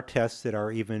there are tests that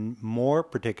are even more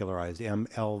particularized,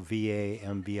 MLVA,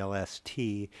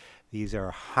 MBLST. These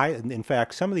are high. In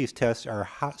fact, some of these tests are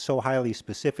so highly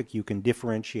specific you can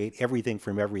differentiate everything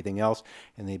from everything else,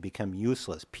 and they become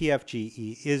useless.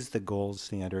 PFGE is the gold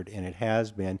standard, and it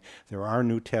has been. There are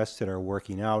new tests that are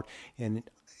working out, and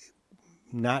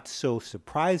not so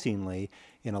surprisingly,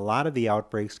 in a lot of the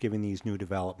outbreaks, given these new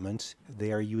developments,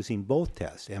 they are using both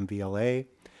tests, MVLA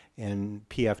and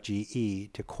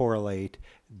PFGE, to correlate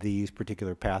these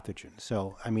particular pathogens.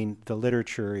 So, I mean, the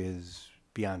literature is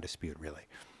beyond dispute, really.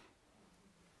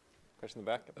 Question in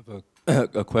the back.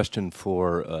 A question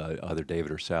for either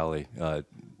David or Sally.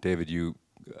 David, you,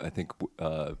 I think,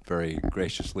 very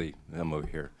graciously, I'm over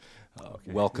here,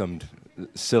 welcomed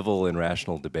civil and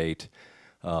rational debate,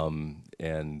 and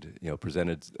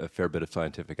presented a fair bit of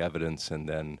scientific evidence, and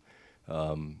then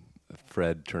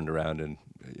Fred turned around and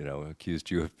accused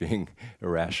you of being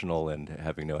irrational and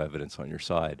having no evidence on your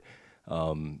side.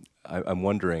 I'm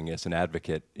wondering, as an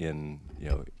advocate in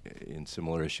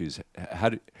similar issues,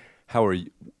 how are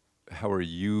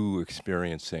you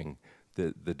experiencing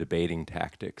the debating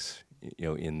tactics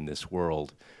in this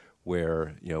world,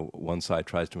 where one side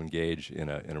tries to engage in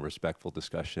a respectful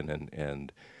discussion,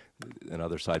 and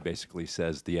another side basically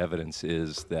says the evidence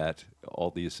is that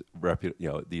all these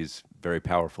these very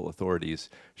powerful authorities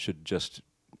should just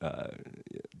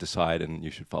decide, and you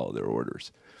should follow their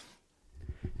orders?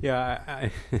 Yeah,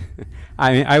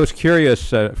 I was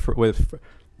curious I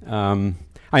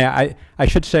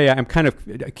should say I'm kind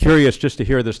of curious just to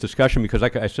hear this discussion, because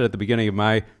like I said at the beginning of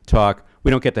my talk,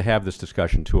 we don't get to have this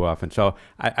discussion too often. So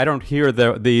I don't hear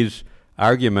these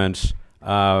arguments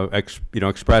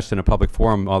expressed in a public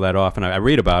forum all that often. I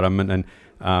read about them,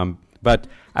 but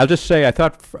I'll just say I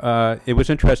thought it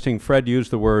was interesting. Fred used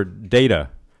the word data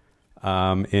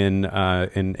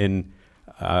in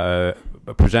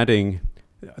presenting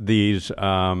these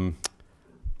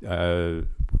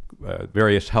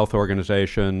various health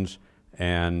organizations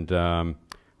and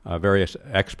various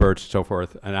experts and so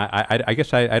forth. And I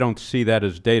guess I don't see that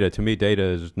as data. To me, data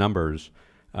is numbers,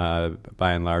 by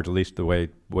and large, at least the way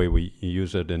we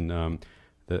use it in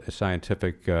the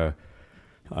scientific terms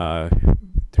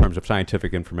of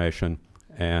scientific information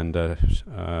and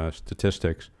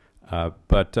statistics. I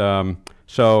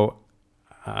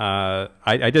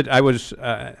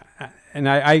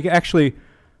actually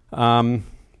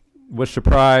was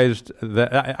surprised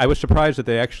that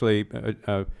they actually.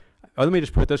 Let me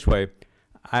just put it this way: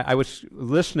 I was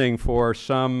listening for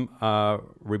some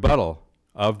rebuttal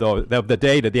of the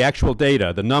data, the actual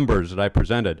data, the numbers that I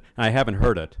presented, and I haven't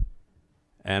heard it.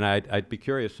 And I'd be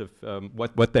curious if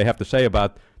what they have to say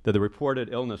about the reported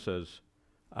illnesses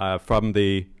from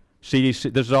the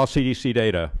CDC. This is all CDC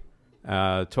data.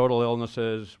 Total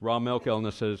illnesses, raw milk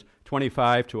illnesses,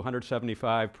 25 to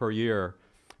 175 per year,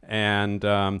 and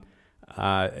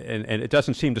and it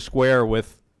doesn't seem to square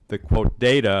with the quote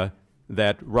data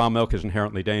that raw milk is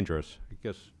inherently dangerous. I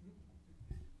guess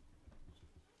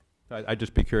I'd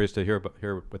just be curious to hear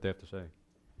what they have to say.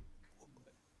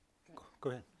 Go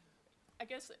ahead. I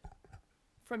guess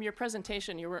from your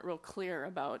presentation, you weren't real clear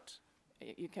about,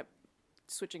 you kept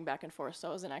switching back and forth, so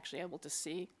I wasn't actually able to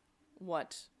see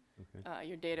what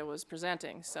your data was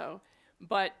presenting. So,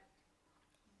 but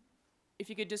if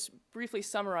you could just briefly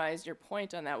summarize your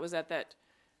point on that, was that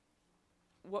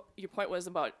what your point was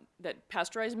about that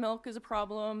pasteurized milk is a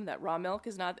problem, that raw milk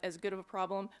is not as good of a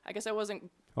problem? I guess I wasn't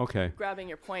grabbing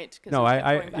your point. No,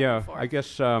 I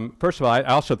guess first of all, I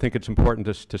also think it's important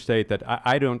to state that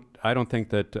I don't think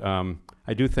that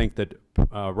I do think that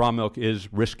raw milk is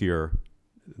riskier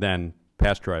than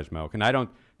pasteurized milk, and I don't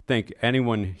think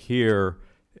anyone here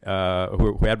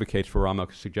who advocates for raw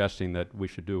milk is suggesting that we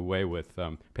should do away with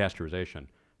pasteurization.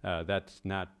 That's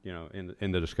not,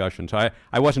 in the discussion. So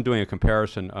I wasn't doing a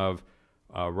comparison of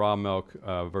raw milk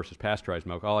versus pasteurized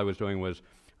milk. All I was doing was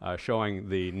showing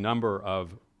the number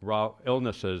of raw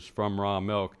illnesses from raw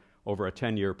milk over a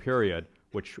 10-year period,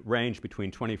 which ranged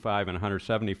between 25 and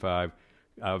 175,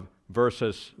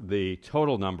 versus the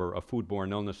total number of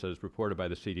foodborne illnesses reported by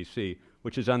the CDC,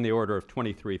 which is on the order of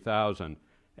 23,000.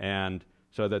 And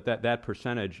so that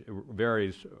percentage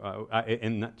varies.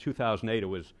 In 2008, it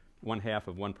was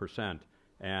 0.5%,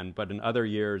 but in other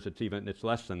years, it's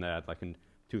less than that. Like in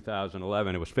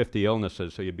 2011, it was 50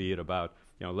 illnesses, so you'd be at about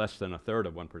less than 1/3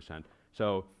 of 1%.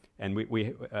 So, and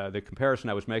the comparison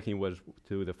I was making was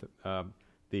to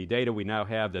the data we now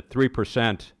have that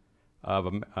 3%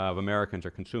 of Americans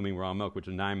are consuming raw milk, which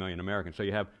is 9 million Americans. So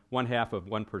you have 1/2 of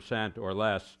 1% or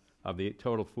less of the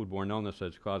total foodborne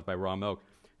illnesses caused by raw milk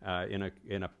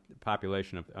in a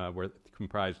population of where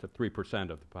comprised of 3%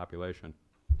 of the population.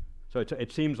 So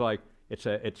it seems like it's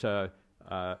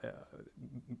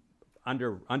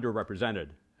underrepresented,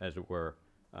 as it were,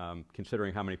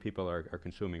 considering how many people are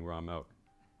consuming raw milk.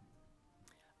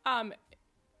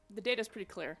 The data's pretty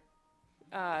clear.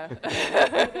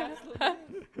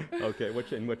 Okay,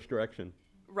 in which direction?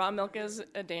 Raw milk is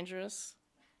a dangerous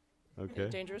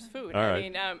food. All right. I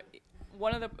mean,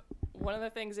 one of the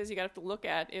things is you got to look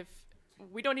at, if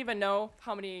we don't even know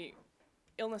how many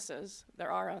illnesses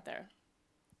there are out there.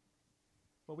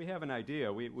 Well, we have an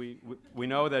idea. We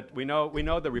know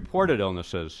the reported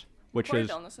illnesses, which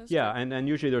is and then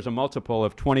usually there's a multiple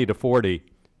of 20 to 40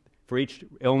 for each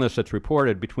illness that's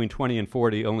reported. Between 20 and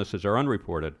 40 illnesses are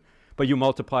unreported. But you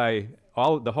multiply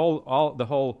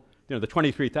the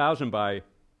 23,000 by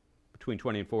between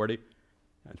 20 and 40.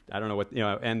 I don't know what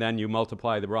and then you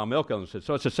multiply the raw milk illnesses.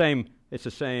 So it's the same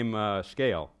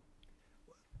scale.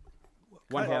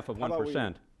 1/2 of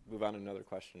 1%. Move on to another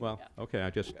question. Well, okay. I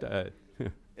just.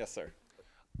 Yes, sir.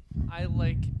 I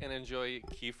like and enjoy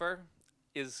kefir.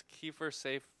 Is kefir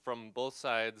safe from both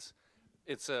sides?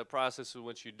 It's a process in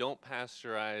which you don't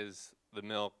pasteurize the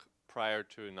milk prior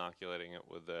to inoculating it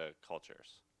with the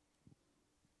cultures.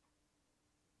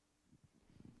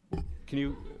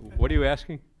 What are you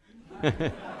asking?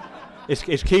 Is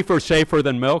kefir safer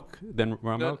than milk, than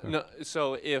raw milk? No,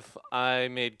 so if I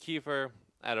made kefir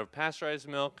out of pasteurized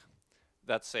milk,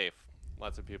 that's safe.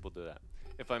 Lots of people do that.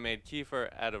 If I made kefir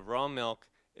out of raw milk,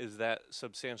 is that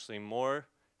substantially more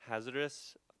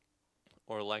hazardous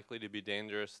or likely to be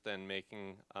dangerous than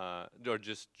making or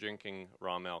just drinking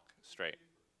raw milk straight?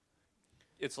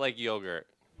 It's like yogurt.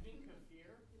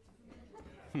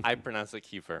 I pronounce it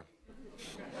kefir.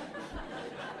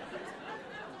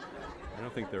 I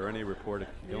don't think there are any reported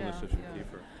illnesses from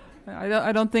kefir.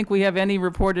 I don't think we have any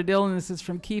reported illnesses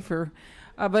from kefir,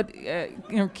 but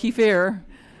kefir.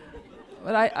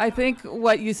 But I think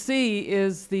what you see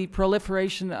is the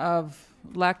proliferation of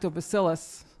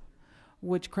lactobacillus,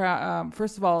 which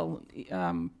first of all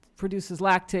produces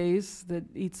lactase that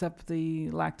eats up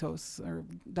the lactose or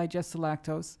digests the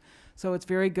lactose. So it's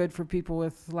very good for people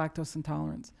with lactose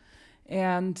intolerance.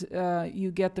 And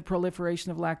you get the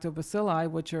proliferation of lactobacilli,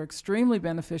 which are extremely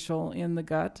beneficial in the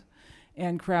gut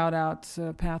and crowd out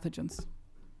pathogens.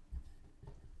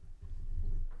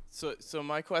 So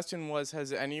my question was,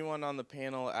 has anyone on the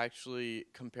panel actually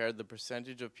compared the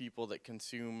percentage of people that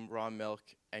consume raw milk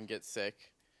and get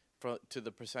sick to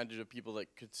the percentage of people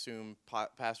that consume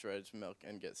pasteurized milk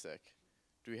and get sick?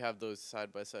 Do we have those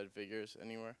side-by-side figures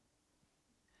anywhere?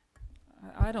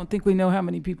 I don't think we know how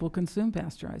many people consume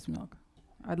pasteurized milk.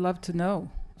 I'd love to know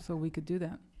so we could do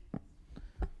that.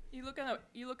 You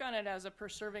look on it as a per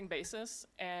serving basis,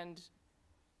 and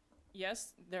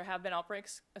yes, there have been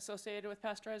outbreaks associated with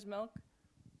pasteurized milk.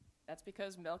 That's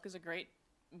because milk is a great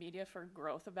media for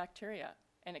growth of bacteria.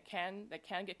 and they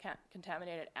can get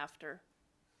contaminated after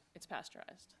it's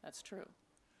pasteurized. That's true.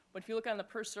 But if you look on the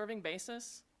per serving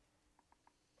basis,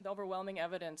 the overwhelming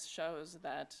evidence shows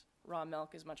that raw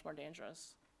milk is much more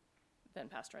dangerous than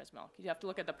pasteurized milk. You have to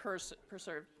look at the per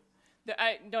served.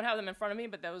 I don't have them in front of me,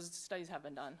 but those studies have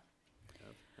been done.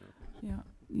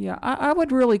 Yeah, I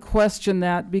would really question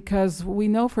that, because we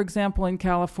know, for example, in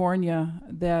California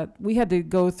that we had to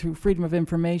go through Freedom of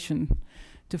Information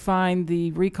to find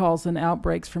the recalls and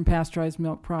outbreaks from pasteurized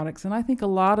milk products. And I think a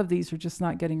lot of these are just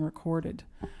not getting recorded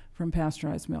from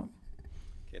pasteurized milk.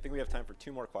 Okay, I think we have time for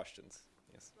 2 more questions.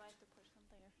 Yes. Do I have to push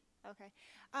something? Okay.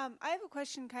 I have a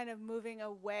question kind of moving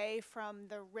away from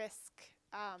the risk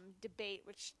debate,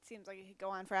 which seems like it could go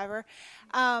on forever,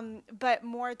 but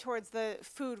more towards the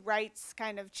food rights,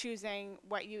 kind of choosing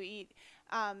what you eat.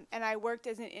 And I worked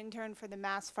as an intern for the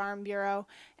Mass Farm Bureau,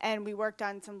 and we worked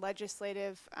on some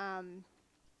legislative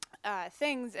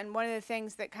things. And one of the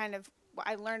things that kind of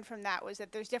I learned from that was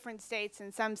that there's different states.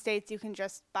 In some states you can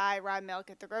just buy raw milk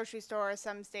at the grocery store.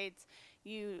 Some states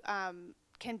you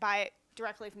can buy it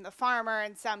directly from the farmer,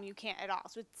 and some you can't at all.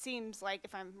 So it seems like,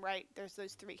 if I'm right, there's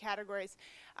those 3 categories.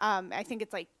 I think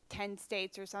it's like 10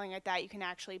 states or something like that you can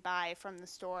actually buy from the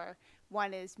store.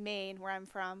 One is Maine, where I'm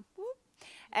from, whoop,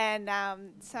 and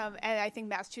I think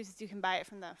Massachusetts you can buy it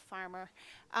from the farmer.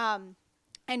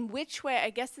 And which way, I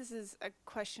guess this is a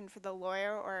question for the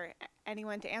lawyer or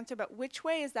anyone to answer, but which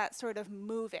way is that sort of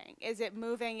moving? Is it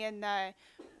moving in the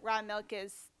raw milk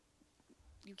is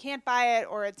you can't buy it,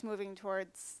 or it's moving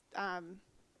towards,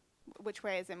 which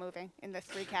way is it moving in the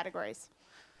 3 categories?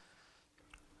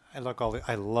 I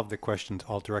love the questions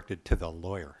all directed to the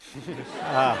lawyer.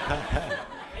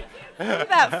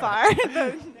 That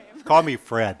far. Call me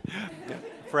Fred.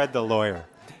 Fred the lawyer.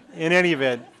 In any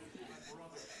event,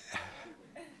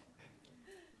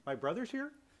 my brother's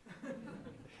here?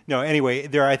 No, anyway,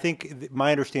 I think my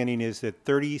understanding is that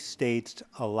 30 states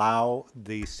allow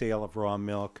the sale of raw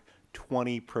milk,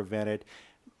 20 prevent it.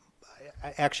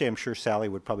 Actually, I'm sure Sally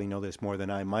would probably know this more than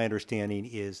I. My understanding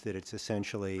is that it's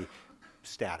essentially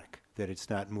static, that it's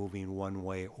not moving one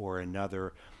way or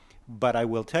another. But I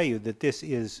will tell you that this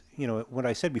is, what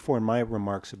I said before in my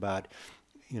remarks about,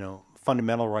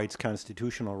 fundamental rights,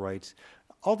 constitutional rights,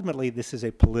 ultimately this is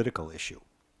a political issue.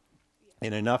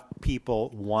 And enough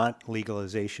people want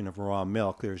legalization of raw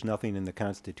milk. There's nothing in the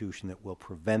Constitution that will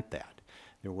prevent that.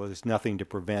 There was nothing to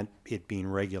prevent it being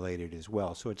regulated as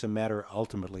well. So it's a matter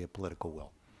ultimately of political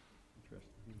will.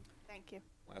 Thank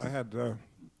you.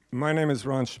 My name is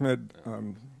Ron Schmid.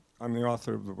 I'm the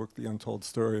author of the book, The Untold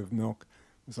Story of Milk.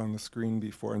 It was on the screen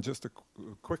before. And just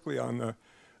quickly on the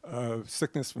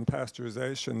sickness from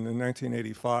pasteurization, in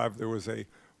 1985 there was a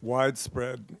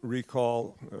widespread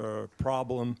recall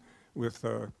problem with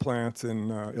plants in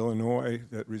Illinois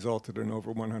that resulted in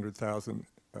over 100,000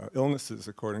 illnesses,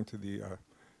 according to the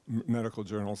medical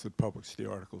journals that published the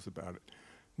articles about it.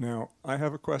 Now, I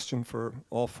have a question for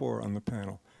all 4 on the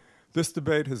panel. This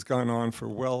debate has gone on for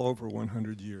well over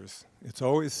 100 years. It's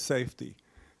always safety.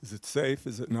 Is it safe?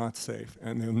 Is it not safe?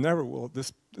 And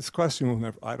this question will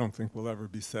never, I don't think, will ever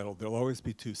be settled. There'll always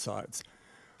be 2 sides.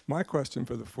 My question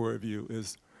for the 4 of you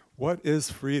is, what is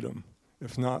freedom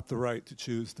if not the right to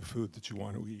choose the food that you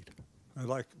want to eat? I'd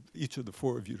like each of the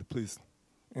 4 of you to please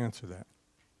answer that.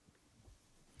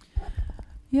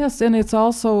 Yes, and it's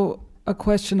also a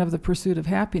question of the pursuit of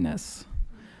happiness.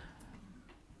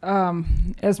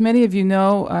 As many of you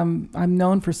know, I'm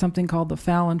known for something called the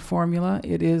Fallon formula.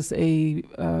 It is a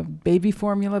baby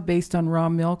formula based on raw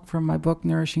milk from my book,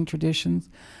 Nourishing Traditions.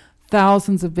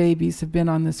 Thousands of babies have been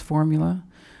on this formula.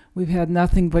 We've had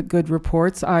nothing but good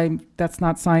reports. That's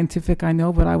not scientific, I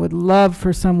know, but I would love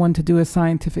for someone to do a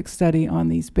scientific study on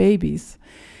these babies.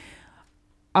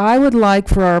 I would like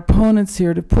for our opponents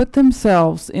here to put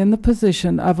themselves in the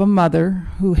position of a mother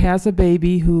who has a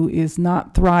baby who is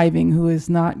not thriving, who is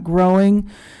not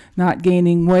growing, not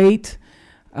gaining weight,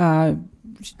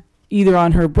 either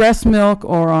on her breast milk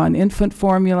or on infant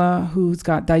formula, who's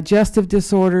got digestive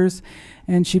disorders,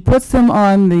 and she puts them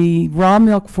on the raw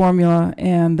milk formula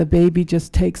and the baby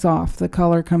just takes off. The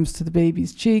color comes to the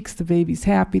baby's cheeks, the baby's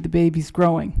happy, the baby's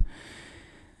growing.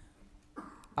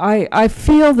 I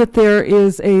feel that there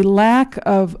is a lack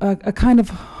of a kind of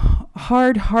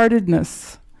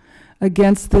hard-heartedness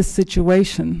against this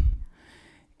situation.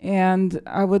 And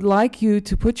I would like you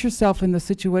to put yourself in the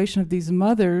situation of these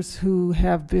mothers who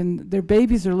have been, their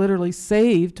babies are literally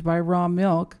saved by raw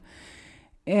milk,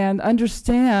 and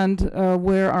understand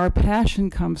where our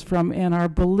passion comes from and our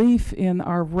belief in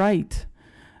our right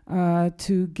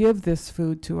to give this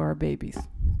food to our babies.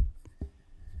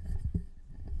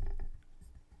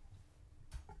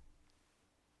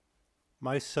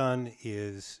 My son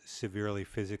is severely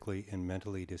physically and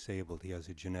mentally disabled. He has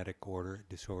a genetic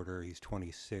disorder. He's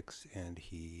 26 and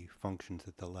he functions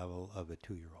at the level of a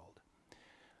 2-year-old.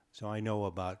 So I know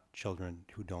about children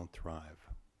who don't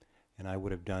thrive. And I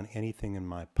would have done anything in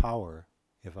my power,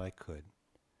 if I could,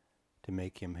 to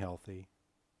make him healthy,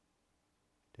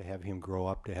 to have him grow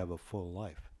up to have a full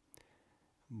life.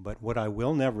 But what I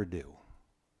will never do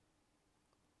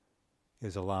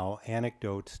is allow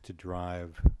anecdotes to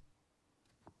drive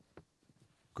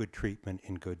good treatment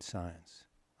and good science.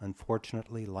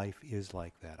 Unfortunately, life is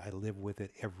like that. I live with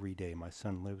it every day. My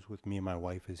son lives with me and my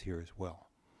wife is here as well.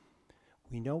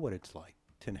 We know what it's like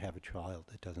to have a child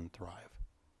that doesn't thrive.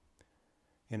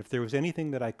 And if there was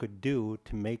anything that I could do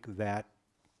to make that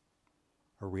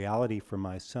a reality for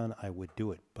my son, I would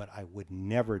do it. But I would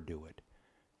never do it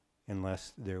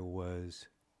unless there was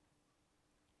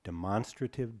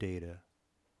demonstrative data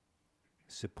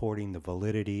supporting the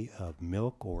validity of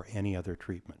milk or any other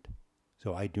treatment.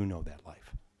 So I do know that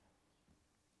life.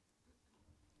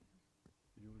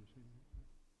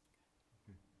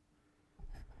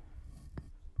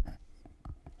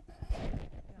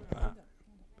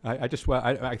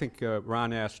 I think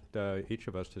Ron asked each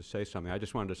of us to say something. I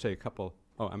just wanted to say a couple.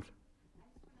 Oh, I'm.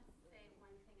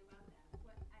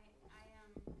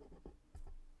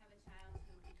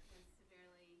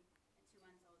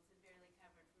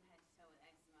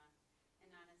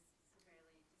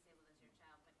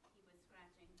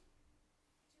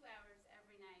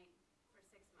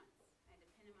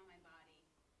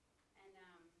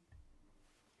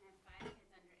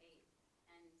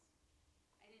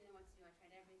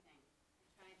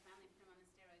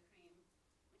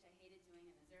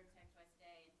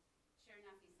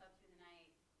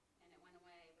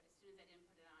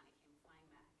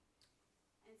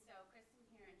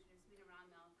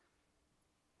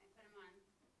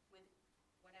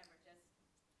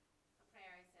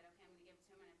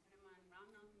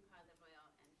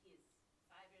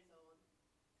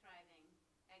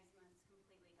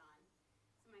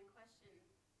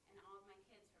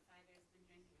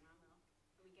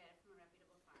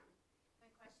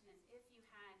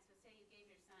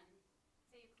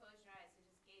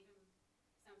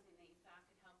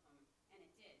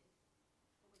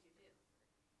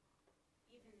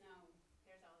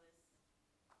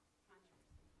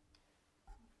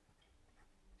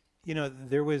 You know,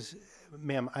 there was,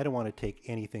 ma'am, I don't want to take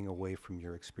anything away from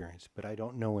your experience, but I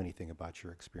don't know anything about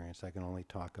your experience. I can only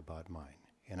talk about mine.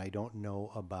 And I don't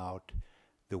know about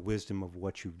the wisdom of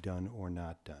what you've done or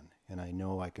not done. And I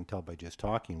know I can tell by just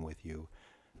talking with you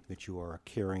that you are a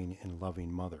caring and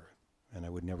loving mother, and I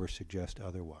would never suggest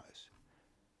otherwise.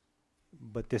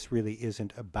 But this really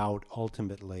isn't about,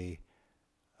 ultimately,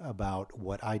 about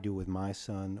what I do with my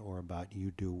son or about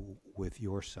you do with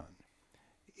your son.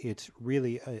 It's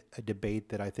really a debate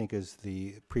that I think, as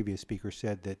the previous speaker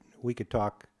said, that we could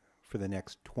talk for the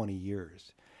next 20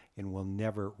 years and we'll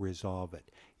never resolve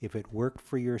it. If it worked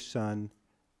for your son,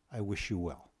 I wish you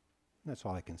well. That's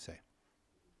all I can say.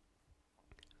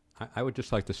 I would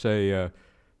just like to say, you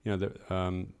know, there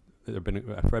have been,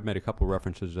 Fred made a couple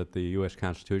references that the U.S.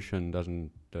 Constitution doesn't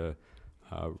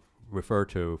refer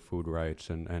to food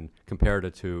rights and compared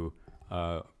it to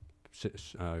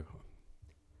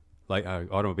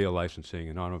automobile licensing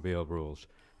and automobile rules.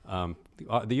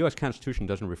 The U.S. Constitution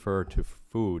doesn't refer to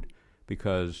food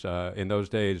because in those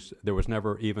days there was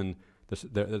never even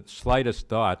the slightest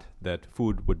thought that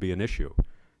food would be an issue,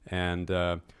 and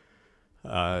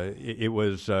it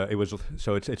was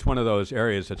so it's one of those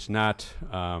areas that's not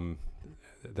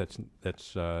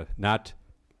not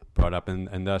brought up,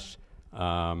 and thus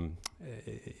so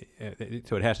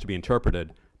it has to be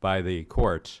interpreted by the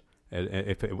courts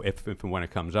if and when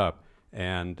it comes up,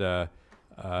 and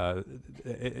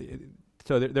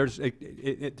so there's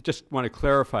just want to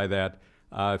clarify that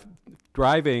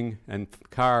driving and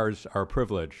cars are a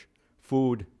privilege.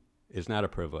 Food is not a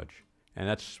privilege, and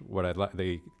that's what I'd like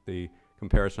the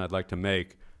comparison I'd like to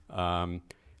make.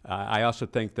 I also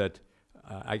think that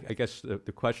I guess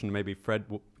the question maybe Fred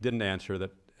didn't answer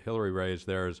that Hillary raised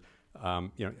there is,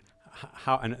 you know,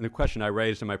 how, and the question I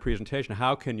raised in my presentation,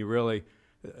 how can you really,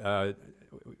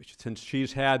 since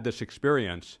she's had this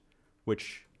experience,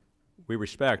 which we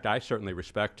respect, I certainly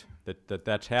respect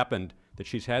that's happened, that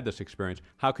she's had this experience,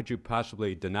 how could you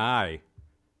possibly deny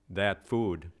that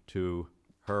food to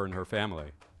her and her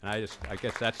family? And I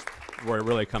guess that's where it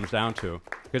really comes down to,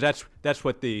 because that's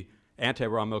what the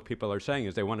anti-raw milk people are saying,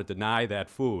 is they want to deny that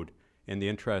food in the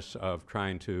interests of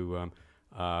trying to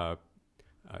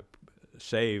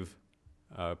save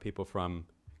people from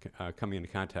coming into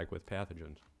contact with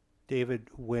pathogens. David,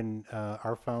 when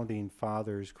our founding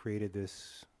fathers created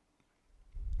this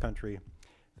country,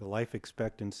 the life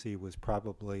expectancy was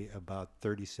probably about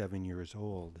 37 years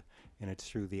old, and it's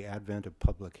through the advent of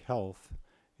public health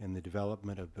and the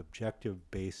development of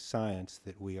objective-based science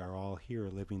that we are all here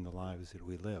living the lives that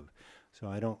we live. So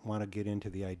I don't want to get into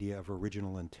the idea of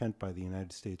original intent by the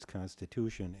United States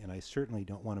Constitution, and I certainly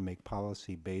don't want to make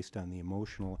policy based on the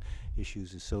emotional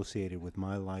issues associated with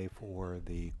my life or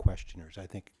the questioners. I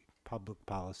think public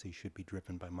policy should be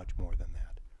driven by much more than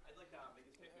that.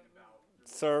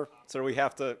 Sir, we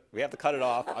have to cut it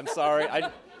off. I'm sorry. I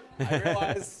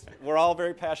realize we're all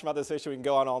very passionate about this issue. We can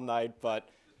go on all night, but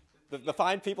the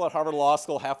fine people at Harvard Law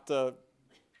School have to,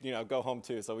 go home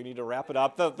too. So we need to wrap it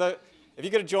up. If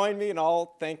you could join me in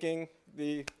all thanking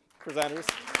the presenters.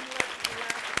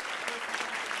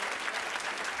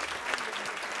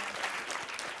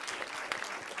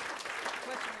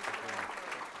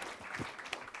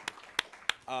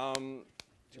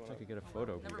 I could get a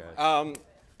photo of you guys.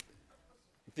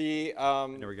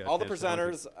 All the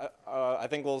presenters, I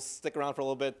think we'll stick around for a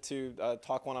little bit to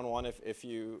talk one-on-one if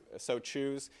you so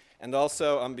choose. And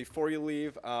also, before you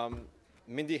leave,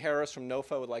 Mindy Harris from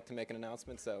NOFA would like to make an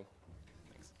announcement. So,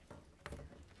 thanks.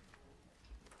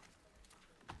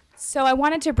 So I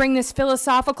wanted to bring this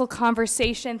philosophical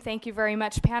conversation, thank you very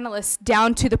much, panelists,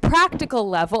 down to the practical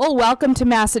level. Welcome to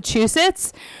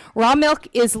Massachusetts. Raw milk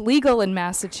is legal in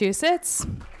Massachusetts.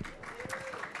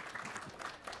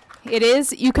 It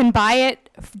is. You can buy it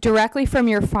directly from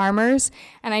your farmers.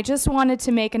 And I just wanted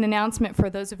to make an announcement for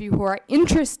those of you who are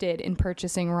interested in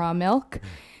purchasing raw milk.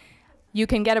 You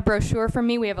can get a brochure from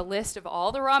me. We have a list of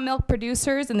all the raw milk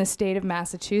producers in the state of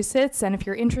Massachusetts. And if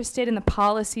you're interested in the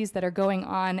policies that are going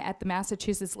on at the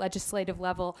Massachusetts legislative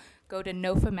level, go to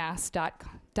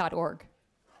nofamass.org.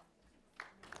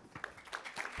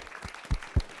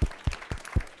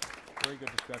 Very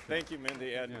good discussion. Thank you,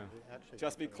 Mindy. And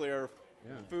just be clear,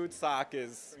 food sock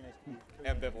is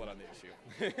ambivalent on the issue.